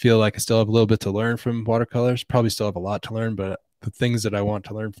because I feel like I still have a little bit to learn from watercolors. Probably still have a lot to learn, but the things that I want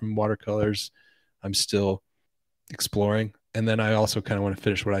to learn from watercolors, I'm still exploring. And then I also kind of want to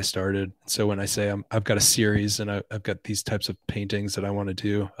finish what I started. So when I say I've got a series and I've got these types of paintings that I want to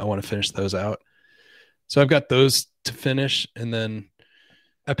do, I want to finish those out. So I've got those to finish, and then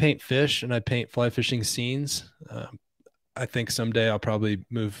I paint fish and I paint fly fishing scenes. I think someday I'll probably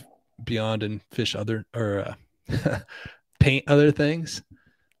move beyond and fish paint other things,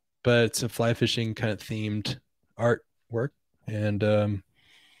 but it's a fly fishing kind of themed artwork, and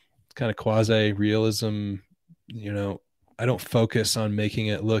it's kind of quasi realism. I don't focus on making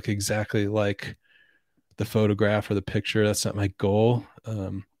it look exactly like the photograph or the picture. That's not my goal.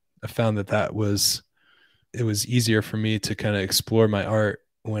 I found that it was easier for me to kind of explore my art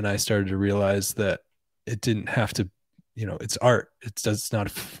when I started to realize that it didn't have to, it's art. It's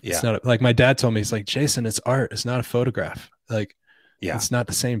not like my dad told me, he's like, Jason, it's art. It's not a photograph. Like, it's not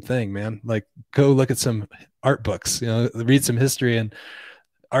the same thing, man. Like, go look at some art books, read some history, and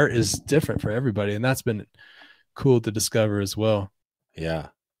art is different for everybody. And that's been cool to discover as well. Yeah,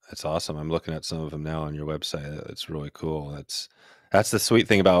 that's awesome. I'm looking at some of them now on your website. It's really cool. That's the sweet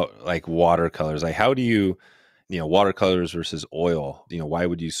thing about like watercolors. Like, how do you, watercolors versus oil, why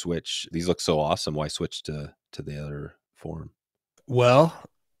would you switch? These look so awesome. Why switch to the other form? Well,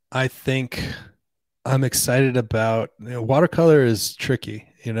 I think I'm excited about, watercolor is tricky.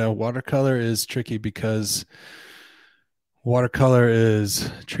 Watercolor is tricky because watercolor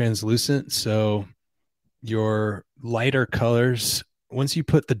is translucent. So your lighter colors once you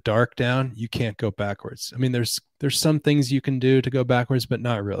put the dark down, you can't go backwards. I mean, there's some things you can do to go backwards, but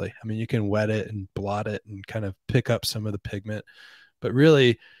not really. I mean, you can wet it and blot it and kind of pick up some of the pigment, but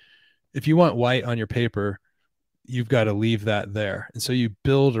really, if you want white on your paper, you've got to leave that there. And so you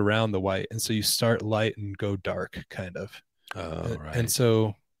build around the white. And so you start light and go dark, kind of. Oh, right. And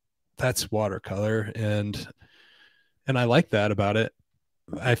so that's watercolor. And I like that about it.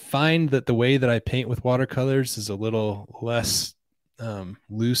 I find that the way that I paint with watercolors is a little less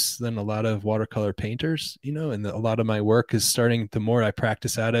loose than a lot of watercolor painters, you know, and a lot of my work is starting, the more I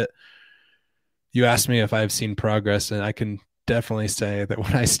practice at it. You asked me if I've seen progress, and I can definitely say that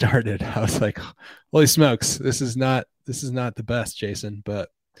when I started, I was like, holy smokes, this is not the best, Jason, but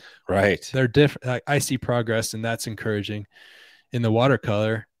right. They're different. I see progress, and that's encouraging in the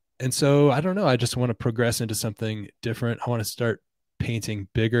watercolor. And so I don't know, I just want to progress into something different. I want to start painting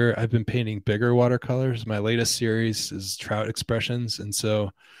bigger. I've been painting bigger watercolors. My latest series is Trout Expressions. And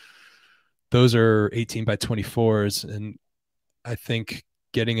so those are 18 by 24s. And I think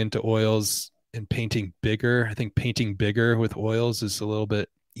getting into oils and painting bigger, I think painting bigger with oils is a little bit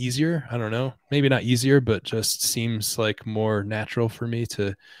easier. I don't know, maybe not easier, but just seems like more natural for me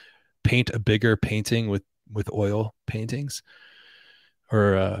to paint a bigger painting with oil paintings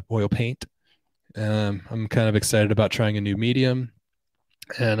or oil paint. I'm kind of excited about trying a new medium,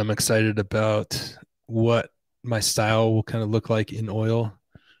 and I'm excited about what my style will kind of look like in oil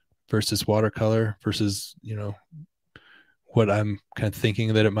versus watercolor versus, you know, what I'm kind of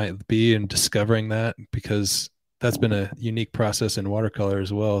thinking that it might be, and discovering that, because that's been a unique process in watercolor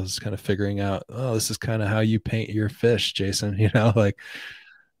as well, is kind of figuring out, oh, this is kind of how you paint your fish, Jason, you know, like,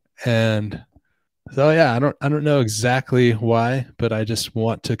 and so, yeah, I don't know exactly why, but I just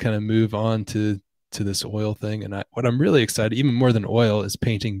want to kind of move on to this oil thing. And what I'm really excited, even more than oil, is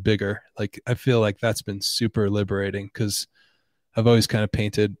painting bigger. Like, I feel like that's been super liberating, because I've always kind of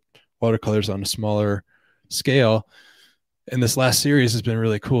painted watercolors on a smaller scale. And this last series has been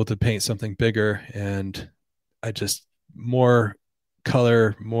really cool to paint something bigger. And I just, more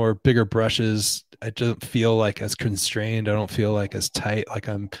color, more bigger brushes. I don't feel like as constrained. I don't feel like as tight, like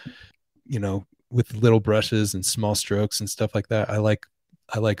I'm, you know, with little brushes and small strokes and stuff like that. I like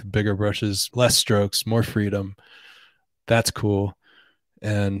bigger brushes, less strokes, more freedom. That's cool.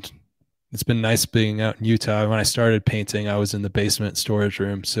 And it's been nice being out in Utah. When I started painting, I was in the basement storage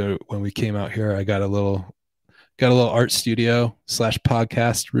room. So when we came out here, I got a little art studio /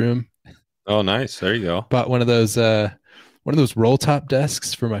 podcast room. Oh, nice. There you go. Bought one of those roll top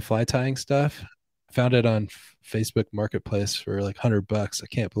desks for my fly tying stuff. Found it on Facebook Marketplace for like $100. I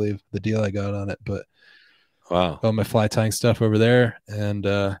can't believe the deal I got on it, but wow. All my fly tying stuff over there. And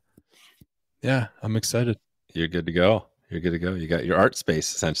yeah, I'm excited. You're good to go. You got your art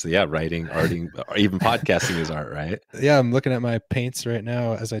space, essentially. Yeah. Writing, arting, even podcasting is art, right? Yeah. I'm looking at my paints right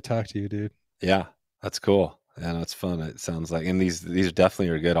now as I talk to you, dude. Yeah. That's cool. Yeah, no, it's fun. It sounds like, and these definitely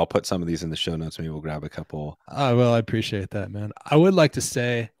are good. I'll put some of these in the show notes. Maybe we'll grab a couple. Well, I appreciate that, man. I would like to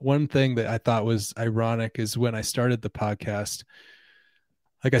say one thing that I thought was ironic is when I started the podcast,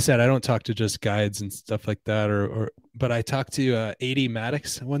 like I said, I don't talk to just guides and stuff like that, but I talked to A-10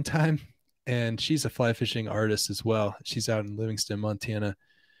 Maddox one time, and she's a fly fishing artist as well. She's out in Livingston, Montana,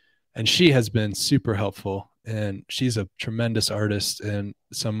 and she has been super helpful. And she's a tremendous artist, and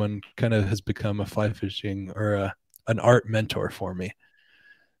someone kind of has become a fly fishing or an art mentor for me.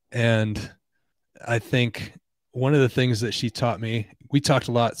 And I think one of the things that she taught me, we talked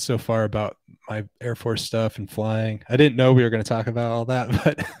a lot so far about my Air Force stuff and flying. I didn't know we were going to talk about all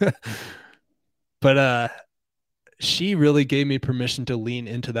that, but she really gave me permission to lean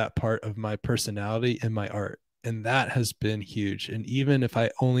into that part of my personality in my art. And that has been huge. And even if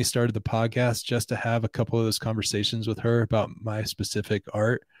I only started the podcast just to have a couple of those conversations with her about my specific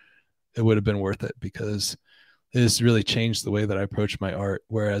art, it would have been worth it, because it has really changed the way that I approach my art.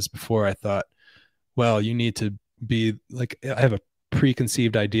 Whereas before I thought, well, you need to be like, I have a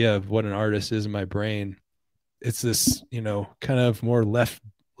preconceived idea of what an artist is in my brain. It's this, you know, kind of more left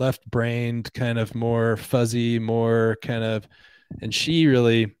brained, kind of more fuzzy, more kind of, and she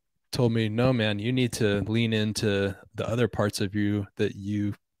really told me, no, man, you need to lean into the other parts of you that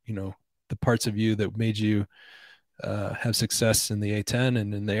you know, the parts of you that made you have success in the A-10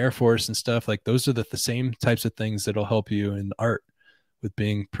 and in the Air Force and stuff. Like, those are the same types of things that'll help you in art, with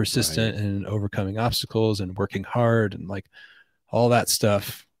being persistent and overcoming obstacles and working hard, and like all that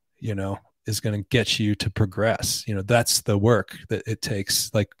stuff, you know, is going to get you to progress. You know, that's the work that it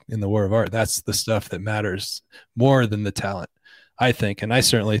takes, like in the war of art. That's the stuff that matters more than the talent, I think. And I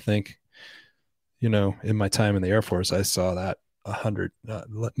certainly think, you know, in my time in the Air Force, I saw that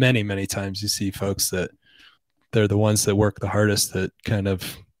many times. You see folks that they're the ones that work the hardest that kind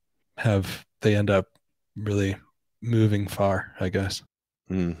of they end up really moving far, I guess.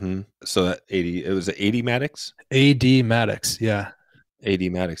 Mm-hmm. So that 80, it was 80 Maddox? A.D. Maddox, yeah. A.D.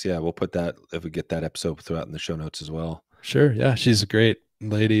 Maddox, yeah. We'll put that, if we get that episode, we'll throw it in the show notes as well. Sure, yeah. She's a great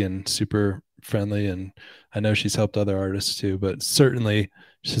lady and super friendly, and I know she's helped other artists too, but certainly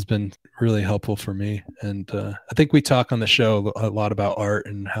she's been really helpful for me. And I think we talk on the show a lot about art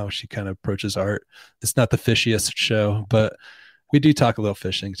and how she kind of approaches art. It's not the fishiest show, but we do talk a little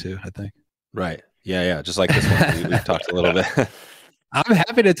fishing too, I think. Right. Yeah. Just like this one. We've talked a little bit. I'm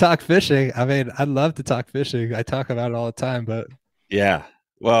happy to talk fishing. I mean, I love to talk fishing. I talk about it all the time, but yeah.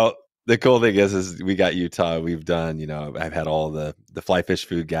 Well, the cool thing is we got Utah. We've done, I've had all the fly fish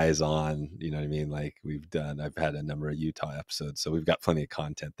food guys on, you know what I mean? Like I've had a number of Utah episodes, so we've got plenty of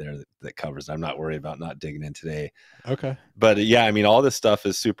content there that covers. I'm not worried about not digging in today. Okay. But yeah, I mean, all this stuff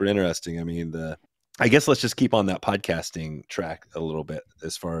is super interesting. I mean, I guess let's just keep on that podcasting track a little bit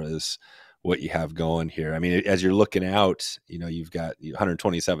as far as what you have going here. I mean, as you're looking out, you've got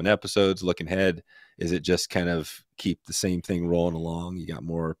 127 episodes looking ahead. Is it just kind of keep the same thing rolling along? You got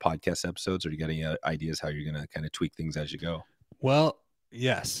more podcast episodes, or you got any ideas how you're going to kind of tweak things as you go? Well,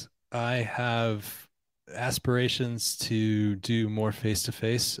 yes, I have aspirations to do more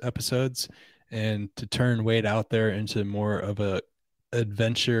face-to-face episodes and to turn Wade Out There into more of a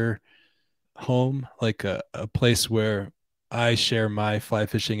adventure home, like a place where I share my fly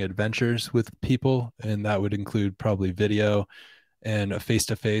fishing adventures with people, and that would include probably video and a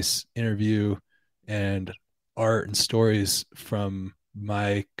face-to-face interview and art and stories from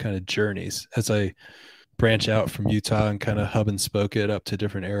my kind of journeys as I branch out from Utah and kind of hub and spoke it up to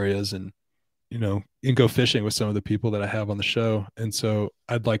different areas and go fishing with some of the people that I have on the show. And so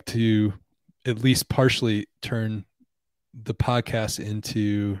I'd like to at least partially turn the podcast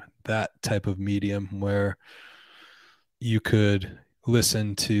into that type of medium where you could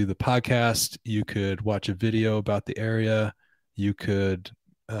listen to the podcast, you could watch a video about the area, you could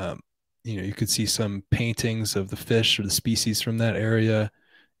you could see some paintings of the fish or the species from that area.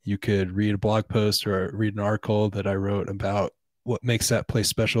 You could read a blog post or read an article that I wrote about what makes that place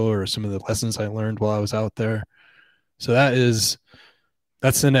special or some of the lessons I learned while I was out there. So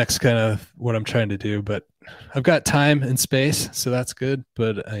that's the next kind of what I'm trying to do, but I've got time and space, so that's good.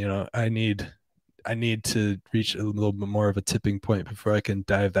 But I need to reach a little bit more of a tipping point before I can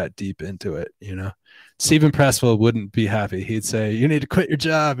dive that deep into it. Stephen Pressfield wouldn't be happy. He'd say, "You need to quit your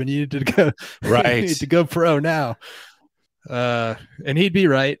job and you need to go right. You need to go pro now." And he'd be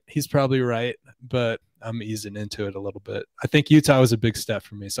right. He's probably right, but I'm easing into it a little bit. I think Utah was a big step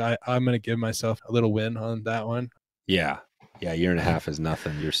for me, so I'm going to give myself a little win on that one. Yeah. A year and a half is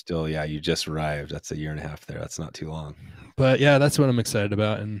nothing. You're still, you just arrived. That's a year and a half there. That's not too long. But yeah, that's what I'm excited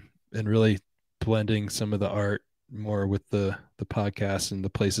about, and really blending some of the art more with the podcast and the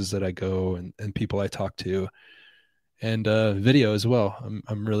places that I go and people I talk to, and video as well.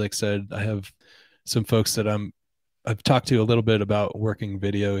 I'm really excited. I have some folks that I've talked to a little bit about working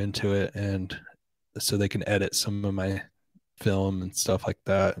video into it, and so they can edit some of my film and stuff like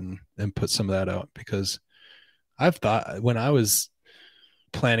that and put some of that out, because I've thought when I was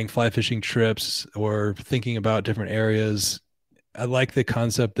planning fly fishing trips or thinking about different areas, I like the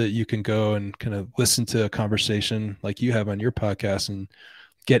concept that you can go and kind of listen to a conversation like you have on your podcast and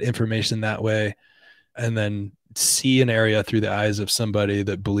get information that way, and then see an area through the eyes of somebody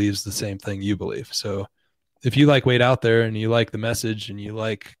that believes the same thing you believe. So if you like Wade Out There and you like the message and you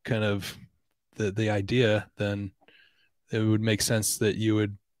like kind of the idea, then it would make sense that you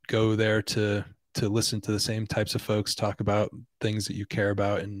would go there to listen to the same types of folks talk about things that you care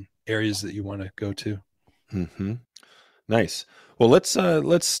about and areas that you want to go to. Mm-hmm. Nice. Well,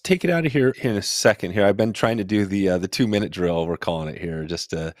 let's take it out of here in a second here. I've been trying to do the 2-minute drill, we're calling it here, just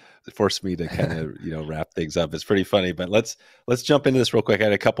to force me to kind of, wrap things up. It's pretty funny, but let's jump into this real quick. I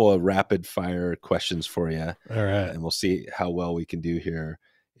had a couple of rapid fire questions for you. All right. And we'll see how well we can do here.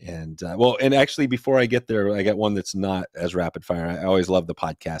 And and actually before I get there, I got one that's not as rapid fire. I always love the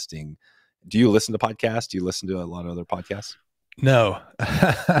podcasting. Do you listen to podcasts? Do you listen to a lot of other podcasts? No.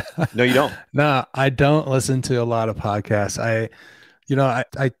 No, you don't. No, I don't listen to a lot of podcasts.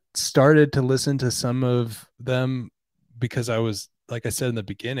 I started to listen to some of them because I was, like I said in the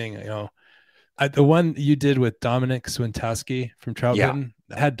beginning, the one you did with Dominic Swintowski from Troutbitten,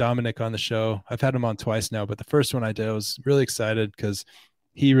 I had Dominic on the show. I've had him on twice now, but the first one I did, I was really excited because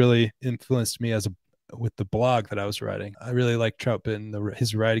he really influenced me with the blog that I was writing. I really like Troutbitten,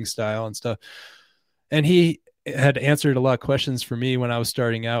 his writing style and stuff. And he had answered a lot of questions for me when I was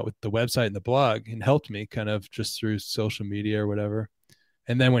starting out with the website and the blog, and helped me kind of just through social media or whatever.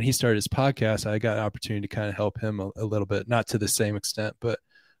 And then when he started his podcast, I got an opportunity to kind of help him a little bit, not to the same extent, but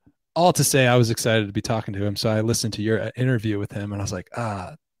all to say I was excited to be talking to him. So I listened to your interview with him and I was like,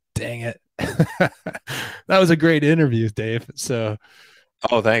 dang it. That was a great interview, Dave. So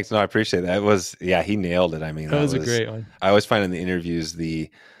Oh, thanks. No, I appreciate that. It was, yeah, he nailed it. I mean, that was a great one. I always find in the interviews,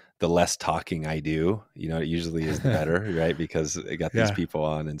 the less talking I do, it usually is the better, right? Because it got these people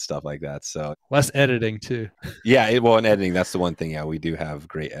on and stuff like that. So less editing too. Yeah. Well, in editing, that's the one thing. Yeah. We do have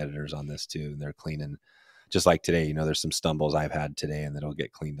great editors on this too. And they're cleaning, just like today, there's some stumbles I've had today and that'll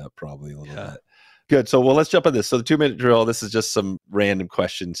get cleaned up probably a little bit. Good. So, well, let's jump on this. So the 2-minute drill, this is just some random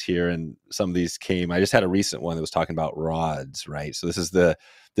questions here. And some of these I just had a recent one that was talking about rods, right? So this is the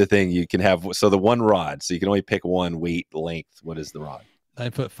thing you can have. So the one rod, so you can only pick one weight, length. What is the rod?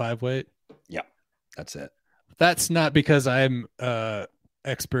 9'5" weight. Yeah, that's it. That's not because I'm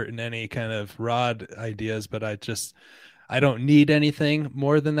expert in any kind of rod ideas, but I don't need anything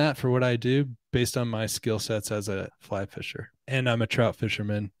more than that for what I do based on my skill sets as a fly fisher. And I'm a trout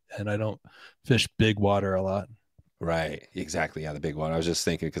fisherman and I don't fish big water a lot. Right. Exactly. Yeah. The big water. I was just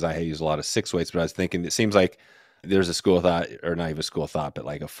thinking, because I use a lot of 6 weights, but I was thinking it seems like there's a school of thought, or not even a school of thought, but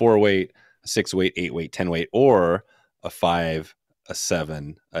like a 4 weight, a 6 weight, 8 weight, 10 weight, or a 5, a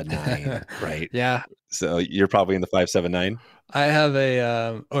 7, a 9, right? Yeah. So you're probably in the 5, 7, 9. I have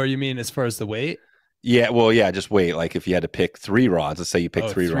or you mean as far as the weight? Yeah. Well, yeah. Just wait. Like if you had to pick 3 rods, let's say you pick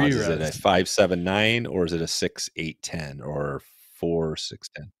 3 rods, is it a 5, 7, 9, or is it a 6, 8, 10, or 4, 6,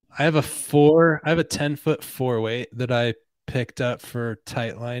 10? I have a 10-foot 4 weight that I picked up for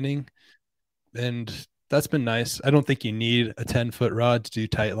tight lining, and that's been nice. I don't think you need a 10-foot rod to do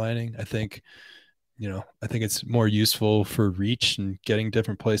tight lining. I think it's more useful for reach and getting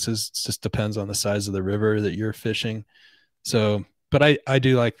different places. It just depends on the size of the river that you're fishing. So, but I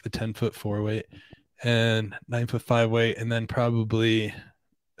do like the 10-foot 4 weight and 9-foot 5 weight, and then probably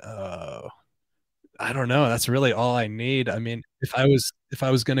I don't know. That's really all I need. I mean, if I was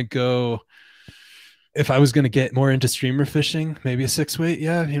going to get more into streamer fishing, maybe a 6 weight,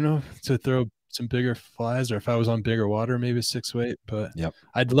 to throw some bigger flies, or if I was on bigger water, maybe a 6 weight. But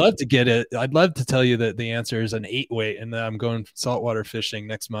I'd love to get it. I'd love to tell you that the answer is an 8 weight and that I'm going saltwater fishing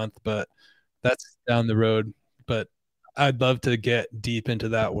next month, but that's down the road. But I'd love to get deep into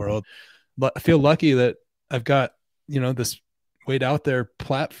that world. But I feel lucky that I've got, this Wade Out There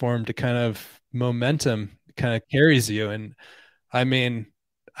platform to kind of momentum kind of carries you. And I mean,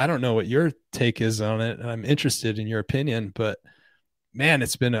 I don't know what your take is on it, and I'm interested in your opinion, but man,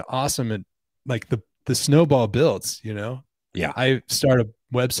 it's been an awesome, and like the snowball builds, Yeah. I start a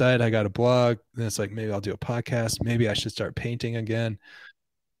website, I got a blog, and it's like, maybe I'll do a podcast. Maybe I should start painting again.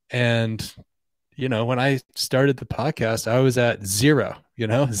 And, when I started the podcast, I was at 0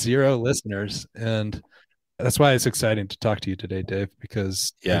 listeners. And that's why it's exciting to talk to you today, Dave,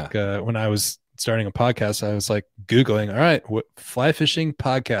 because when I was starting a podcast, I was like Googling, all right, fly fishing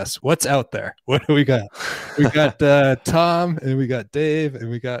podcast, what's out there? What do we got? We got Tom, and we got Dave,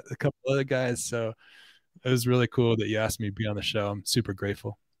 and we got a couple other guys. So it was really cool that you asked me to be on the show. I'm super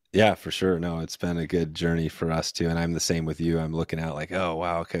grateful. Yeah, for sure. No, it's been a good journey for us too. And I'm the same with you. I'm looking out like, oh,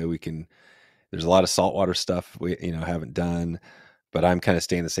 wow, okay, there's a lot of saltwater stuff we, haven't done, but I'm kind of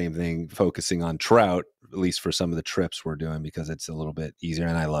staying the same thing, focusing on trout, at least for some of the trips we're doing, because it's a little bit easier.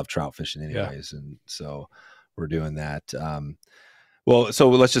 And I love trout fishing anyways. Yeah. And so we're doing that. Well, so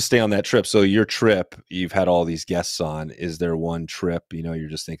let's just stay on that trip. So your trip, you've had all these guests on. Is there one trip, you're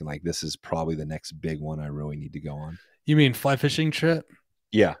just thinking like, this is probably the next big one I really need to go on? You mean fly fishing trip?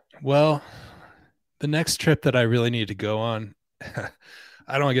 Yeah. Well, the next trip that I really need to go on, I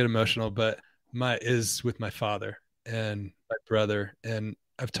don't want to get emotional, but is with my father and my brother. And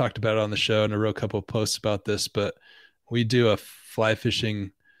I've talked about it on the show, and I wrote a couple of posts about this, but we do a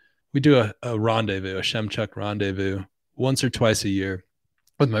rendezvous, a Shemchuk rendezvous once or twice a year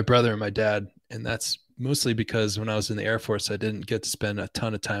with my brother and my dad. And that's mostly because when I was in the Air Force, I didn't get to spend a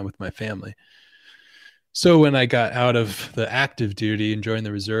ton of time with my family. So when I got out of the active duty and joined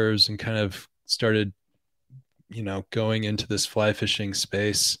the reserves and kind of started, going into this fly fishing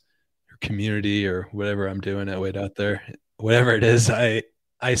space or community or whatever I'm doing at Wade Out There, whatever it is, I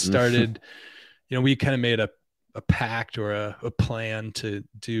started, we kind of made a pact or a plan to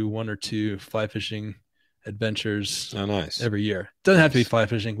do 1 or 2 fly fishing adventures every year. Doesn't have to be fly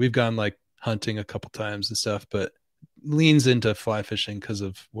fishing. We've gone like hunting a couple times and stuff, but leans into fly fishing because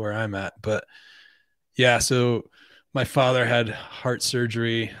of where I'm at. But yeah, so my father had heart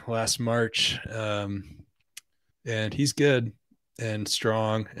surgery last March, and he's good and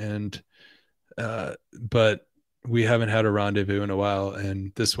strong, and but we haven't had a rendezvous in a while,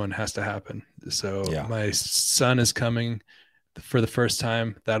 and this one has to happen. So my son is coming for the first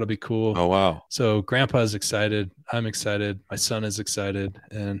time. That'll be cool. Oh, wow. So grandpa's excited. I'm excited. My son is excited,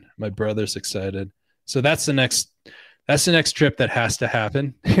 and my brother's excited. So that's the next trip that has to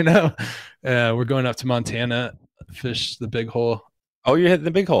happen. We're going up to Montana, fish the Big Hole. Oh, you're hitting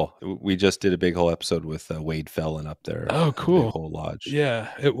the Big Hole. We just did a Big Hole episode with Wade Fellin up there. Oh, cool. Big Hole Lodge.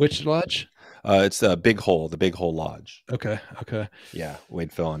 Yeah. At which lodge? It's the Big Hole Lodge. Okay. Yeah,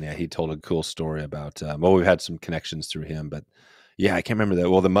 Wade Fellin. Yeah, he told a cool story about. We've had some connections through him, but yeah, I can't remember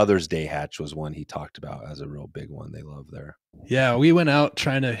that. Well, the Mother's Day hatch was one he talked about as a real big one. They love there. Yeah, we went out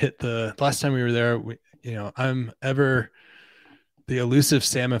trying to hit the last time we were there. I'm ever the elusive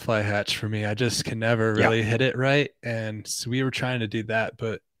salmon fly hatch for me. I just can never really hit it right, and so we were trying to do that,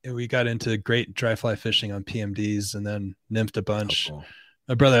 but we got into great dry fly fishing on PMDs, and then nymphed a bunch. Oh, cool.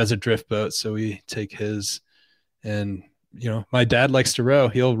 My brother has a drift boat, so we take his, and my dad likes to row.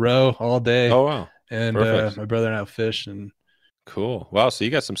 He'll row all day. Oh, wow. And my brother and I fish. And cool. Wow. So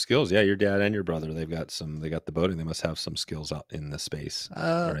you got some skills. Yeah, your dad and your brother, they got the boating. They must have some skills out in the space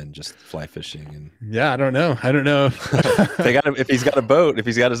or in just fly fishing. And yeah, I don't know. If he's got a boat, if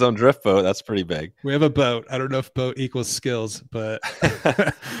he's got his own drift boat, that's pretty big. We have a boat. I don't know if boat equals skills, but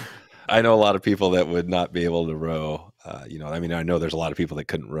I know a lot of people that would not be able to row. I know there's a lot of people that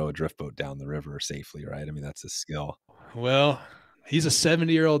couldn't row a drift boat down the river safely, right? I mean, that's a skill. Well, he's a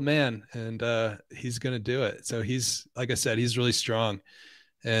 70-year-old man, and he's going to do it. So he's, like I said, he's really strong.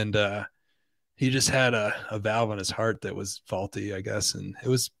 And he just had a valve on his heart that was faulty, I guess. And it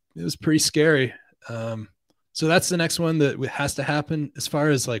was pretty scary. So that's the next one that has to happen. As far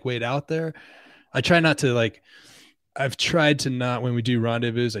as like wait out there, I try not to I've tried to not, when we do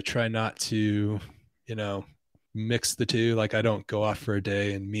rendezvous, I try not to, mix the two. Like I don't go off for a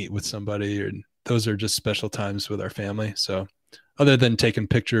day and meet with somebody, and those are just special times with our family. So other than taking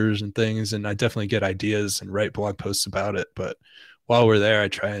pictures and things, and I definitely get ideas and write blog posts about it, but while we're there, I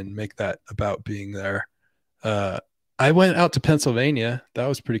try and make that about being there. I went out to Pennsylvania. That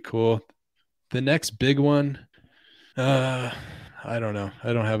was pretty cool. The next big one, I don't know.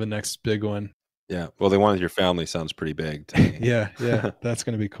 I don't have a next big one. Yeah. Well, the one with your family sounds pretty big to me. Yeah. That's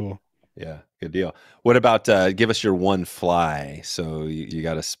going to be cool. Yeah. Good deal. What about, give us your one fly. So you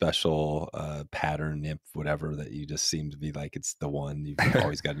got a special pattern, nymph, whatever, that you just seem to be like, it's the one you've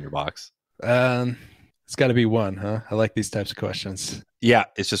always got in your box. It's got to be one, huh? I like these types of questions. Yeah.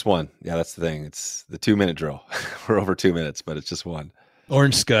 It's just one. Yeah. That's the thing. It's the 2-minute drill. We're over 2 minutes, but it's just one.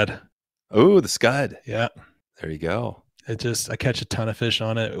 Orange scud. Oh, the scud. Yeah. There you go. I catch a ton of fish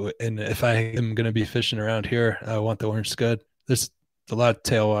on it. And if I am going to be fishing around here, I want the orange scud. There's a lot of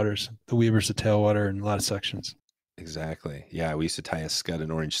tailwaters. The Weaver's a tailwater in a lot of sections. Exactly. Yeah. We used to tie a scud,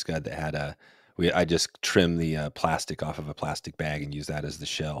 an orange scud that had I just trimmed the plastic off of a plastic bag and use that as the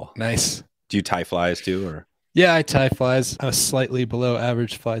shell. Nice. Do you tie flies too, or? Yeah, I tie flies. I'm a slightly below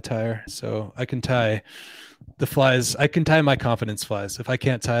average fly tire. So I can tie the flies. I can tie my confidence flies. If I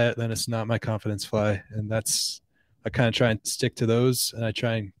can't tie it, then it's not my confidence fly. And I kind of try and stick to those, and I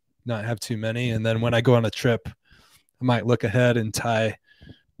try and not have too many. And then when I go on a trip, I might look ahead and tie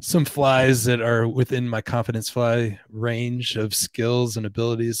some flies that are within my confidence fly range of skills and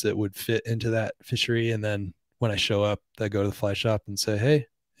abilities that would fit into that fishery. And then when I show up, I go to the fly shop and say, hey,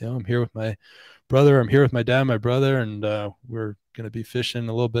 I'm here with my brother. I'm here with my dad, my brother, and we're going to be fishing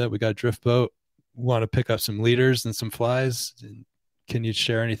a little bit. We got a drift boat. We want to pick up some leaders and some flies. And can you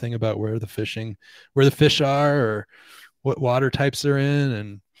share anything about where the fish are, or what water types they're in,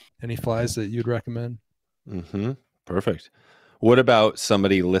 and any flies that you'd recommend? Mm-hmm. Perfect. What about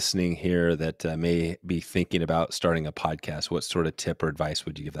somebody listening here that may be thinking about starting a podcast? What sort of tip or advice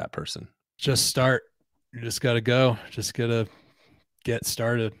would you give that person? Just start. You just got to go. Just got to get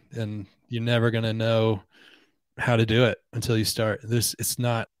started, and you're never going to know how to do it until you start.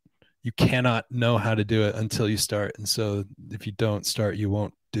 You cannot know how to do it until you start. And so if you don't start, you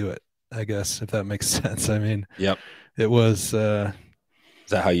won't do it, I guess, if that makes sense. I mean, yep. It was, is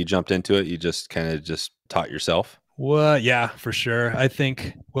that how you jumped into it? You just kind of just taught yourself? Well, yeah, for sure. I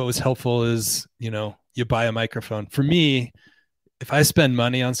think what was helpful is, you buy a microphone. For me, if I spend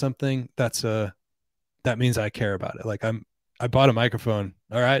money on something, that means I care about it. Like I bought a microphone.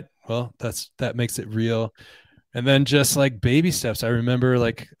 All right. Well, that makes it real. And then just like baby steps. I remember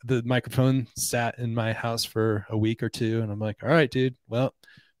like the microphone sat in my house for a week or two, and I'm like, all right, dude, well,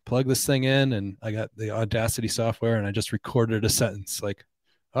 plug this thing in, and I got the Audacity software, and I just recorded a sentence like,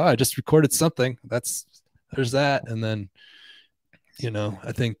 oh, I just recorded something. There's that. And then,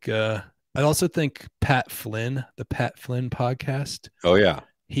 I think, I also think Pat Flynn, the Pat Flynn podcast. Oh yeah.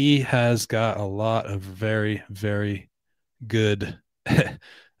 He has got a lot of very, very good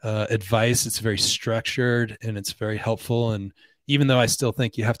advice. It's very structured and it's very helpful. And even though I still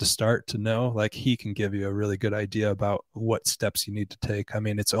think you have to start to know, like, he can give you a really good idea about what steps you need to take. I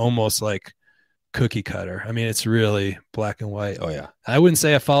mean, it's almost like cookie cutter. I mean, it's really black and white. Oh yeah. I wouldn't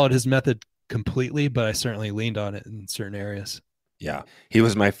say I followed his method completely, but I certainly leaned on it in certain areas. Yeah. He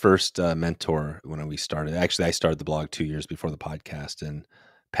was my first mentor when we started. Actually, I started the blog 2 years before the podcast, and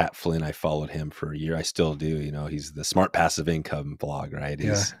Pat Flynn, I followed him for a year. I still do. You know, he's the Smart Passive Income blog, right?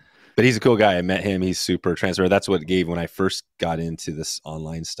 But he's a cool guy. I met him. He's super transparent. That's what gave, when I first got into this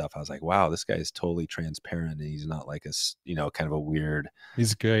online stuff, I was like, wow, this guy is totally transparent, and he's not like a, you know, kind of a weird.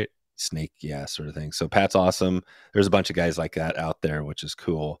 He's great. Snake, yeah, sort of thing. So Pat's awesome. There's a bunch of guys like that out there, which is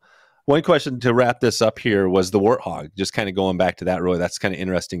cool. One question to wrap this up here was the Warthog. Just kind of going back to that, Roy. That's kind of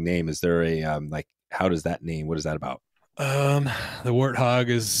interesting name. Is there a like, how does that name? What is that about? The Warthog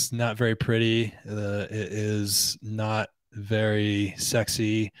is not very pretty. It is not very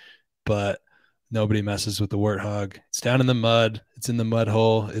sexy, but nobody messes with the Warthog. It's down in the mud. It's in the mud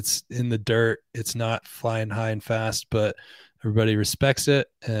hole. It's in the dirt. It's not flying high and fast, but everybody respects it,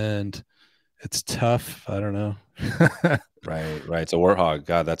 and it's tough. I don't know. Right. It's a Warthog.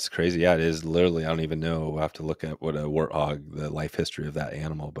 God, that's crazy. Yeah, it is literally. I don't even know. We'll have to look at what a Warthog, the life history of that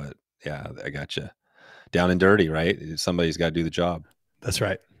animal. But yeah, I gotcha. Down and dirty, right? Somebody's got to do the job. That's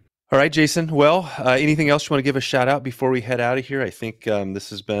right. All right, Jason. Well, anything else you want to give a shout out before we head out of here? I think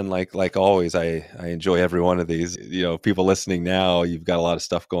this has been like always. I enjoy every one of these. You know, people listening now, you've got a lot of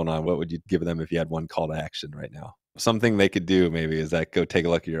stuff going on. What would you give them if you had one call to action right now? Something they could do maybe is that go take a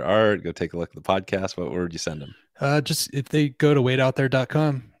look at your art, go take a look at the podcast. What would you send them? Just if they go to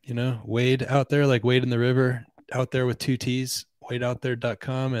wadeoutthere.com, you know, wade out there, like wade in the river, out there with 2 T's,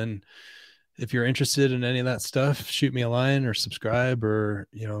 wadeoutthere.com. And if you're interested in any of that stuff, shoot me a line or subscribe or,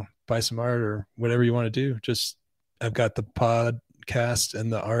 you know, buy some art or whatever you want to do. Just, I've got the podcast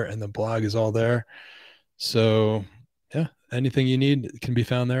and the art and the blog is all there. So yeah, anything you need can be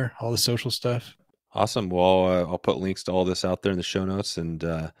found there. All the social stuff. Awesome. Well, I'll put links to all this out there in the show notes. And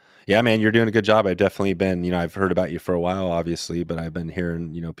yeah, man, you're doing a good job. I've definitely been, you know, I've heard about you for a while, obviously, but I've been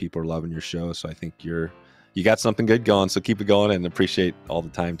hearing, you know, people are loving your show. So I think you got something good going. So keep it going, and appreciate all the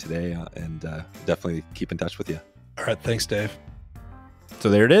time today, and definitely keep in touch with you. All right. Thanks, Dave. So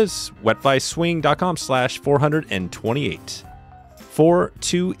there it is, wetflyswing.com/428.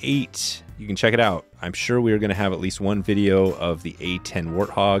 428. You can check it out. I'm sure we are going to have at least one video of the A-10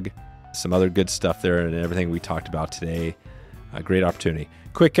 Warthog, some other good stuff there, and everything we talked about today. A great opportunity.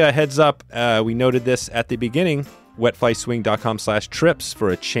 Quick heads up. We noted this at the beginning, wetflyswing.com/trips for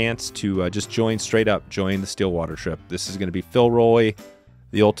a chance to just join the Stillwater trip. This is going to be Phil Roy,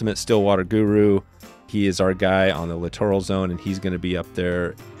 the ultimate Stillwater guru. He is our guy on the littoral zone, and he's going to be up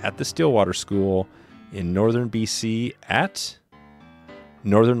there at the Stillwater School in northern BC at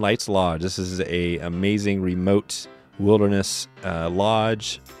Northern Lights Lodge. This is a amazing remote wilderness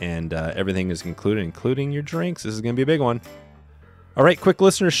lodge, and everything is included, including your drinks. This is going to be a big one. All right, quick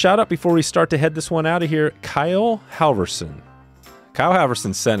listener shout out before we start to head this one out of here. Kyle Halverson. Kyle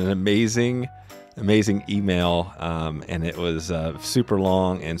Halverson sent an amazing email, and it was super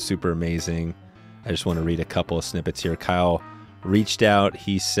long and super amazing. I just want to read a couple of snippets here. Kyle reached out.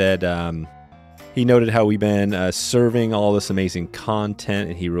 He said he noted how we've been serving all this amazing content,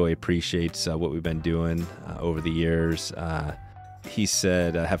 and he really appreciates what we've been doing over the years. He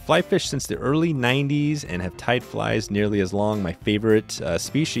said, have fly fished since the early 90s and have tied flies nearly as long. My favorite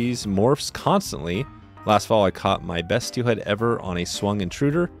species morphs constantly. Last fall, I caught my best steelhead ever on a swung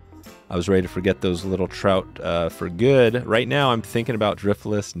intruder. I was ready to forget those little trout for good. Right now, I'm thinking about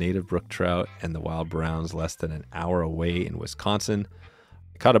driftless native brook trout and the wild browns less than an hour away in Wisconsin.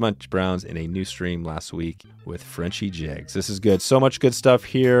 Caught a bunch of browns in a new stream last week with Frenchy jigs. This is good. So much good stuff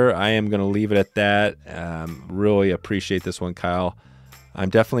here. I am going to leave it at that. Really appreciate this one, Kyle. I'm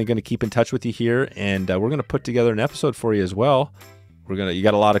definitely going to keep in touch with you here, and we're going to put together an episode for you as well. You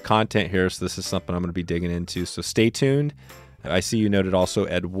got a lot of content here, so this is something I'm going to be digging into. So stay tuned. I see you noted also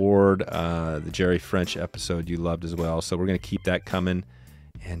Ed Ward, the Jerry French episode you loved as well. So we're going to keep that coming,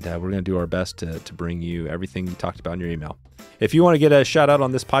 and we're going to do our best to bring you everything you talked about in your email. If you want to get a shout out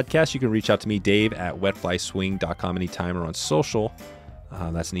on this podcast, you can reach out to me, Dave, at wetflyswing.com anytime, or on social.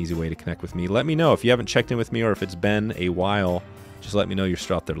 That's an easy way to connect with me. Let me know if you haven't checked in with me, or if it's been a while. Just let me know you're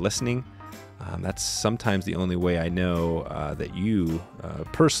still out there listening. That's sometimes the only way I know that you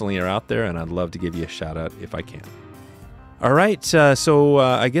personally are out there, and I'd love to give you a shout out if I can. All right, so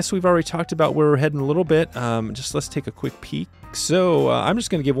I guess we've already talked about where we're heading a little bit. Just let's take a quick peek. So I'm just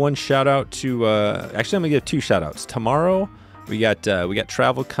going to give one shout out to, actually I'm going to give 2 shout outs. Tomorrow we got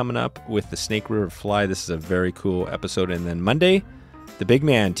travel coming up with the Snake River Fly. This is a very cool episode. And then Monday, The big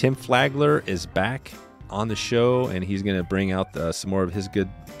man, Tim Flagler, is back on the show, and he's going to bring out some more of his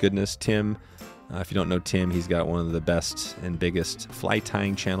goodness. Tim, if you don't know Tim, he's got one of the best and biggest fly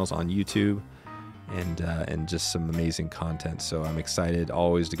tying channels on YouTube, and just some amazing content. So I'm excited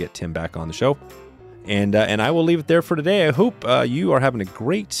always to get Tim back on the show. And I will leave it there for today. I hope you are having a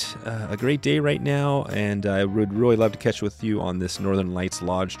great day right now, and I would really love to catch with you on this Northern Lights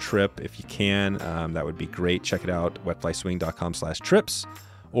Lodge trip if you can. That would be great. Check it out, wetflyswing.com/trips,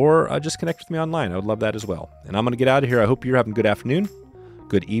 or just connect with me online. I would love that as well. And I'm going to get out of here. I hope you're having a good afternoon,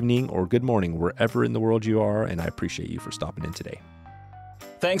 good evening, or good morning, wherever in the world you are, and I appreciate you for stopping in today.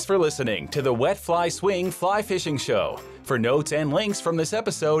 Thanks for listening to the Wet Fly Swing Fly Fishing Show. For notes and links from this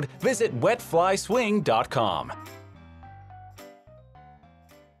episode, visit wetflyswing.com.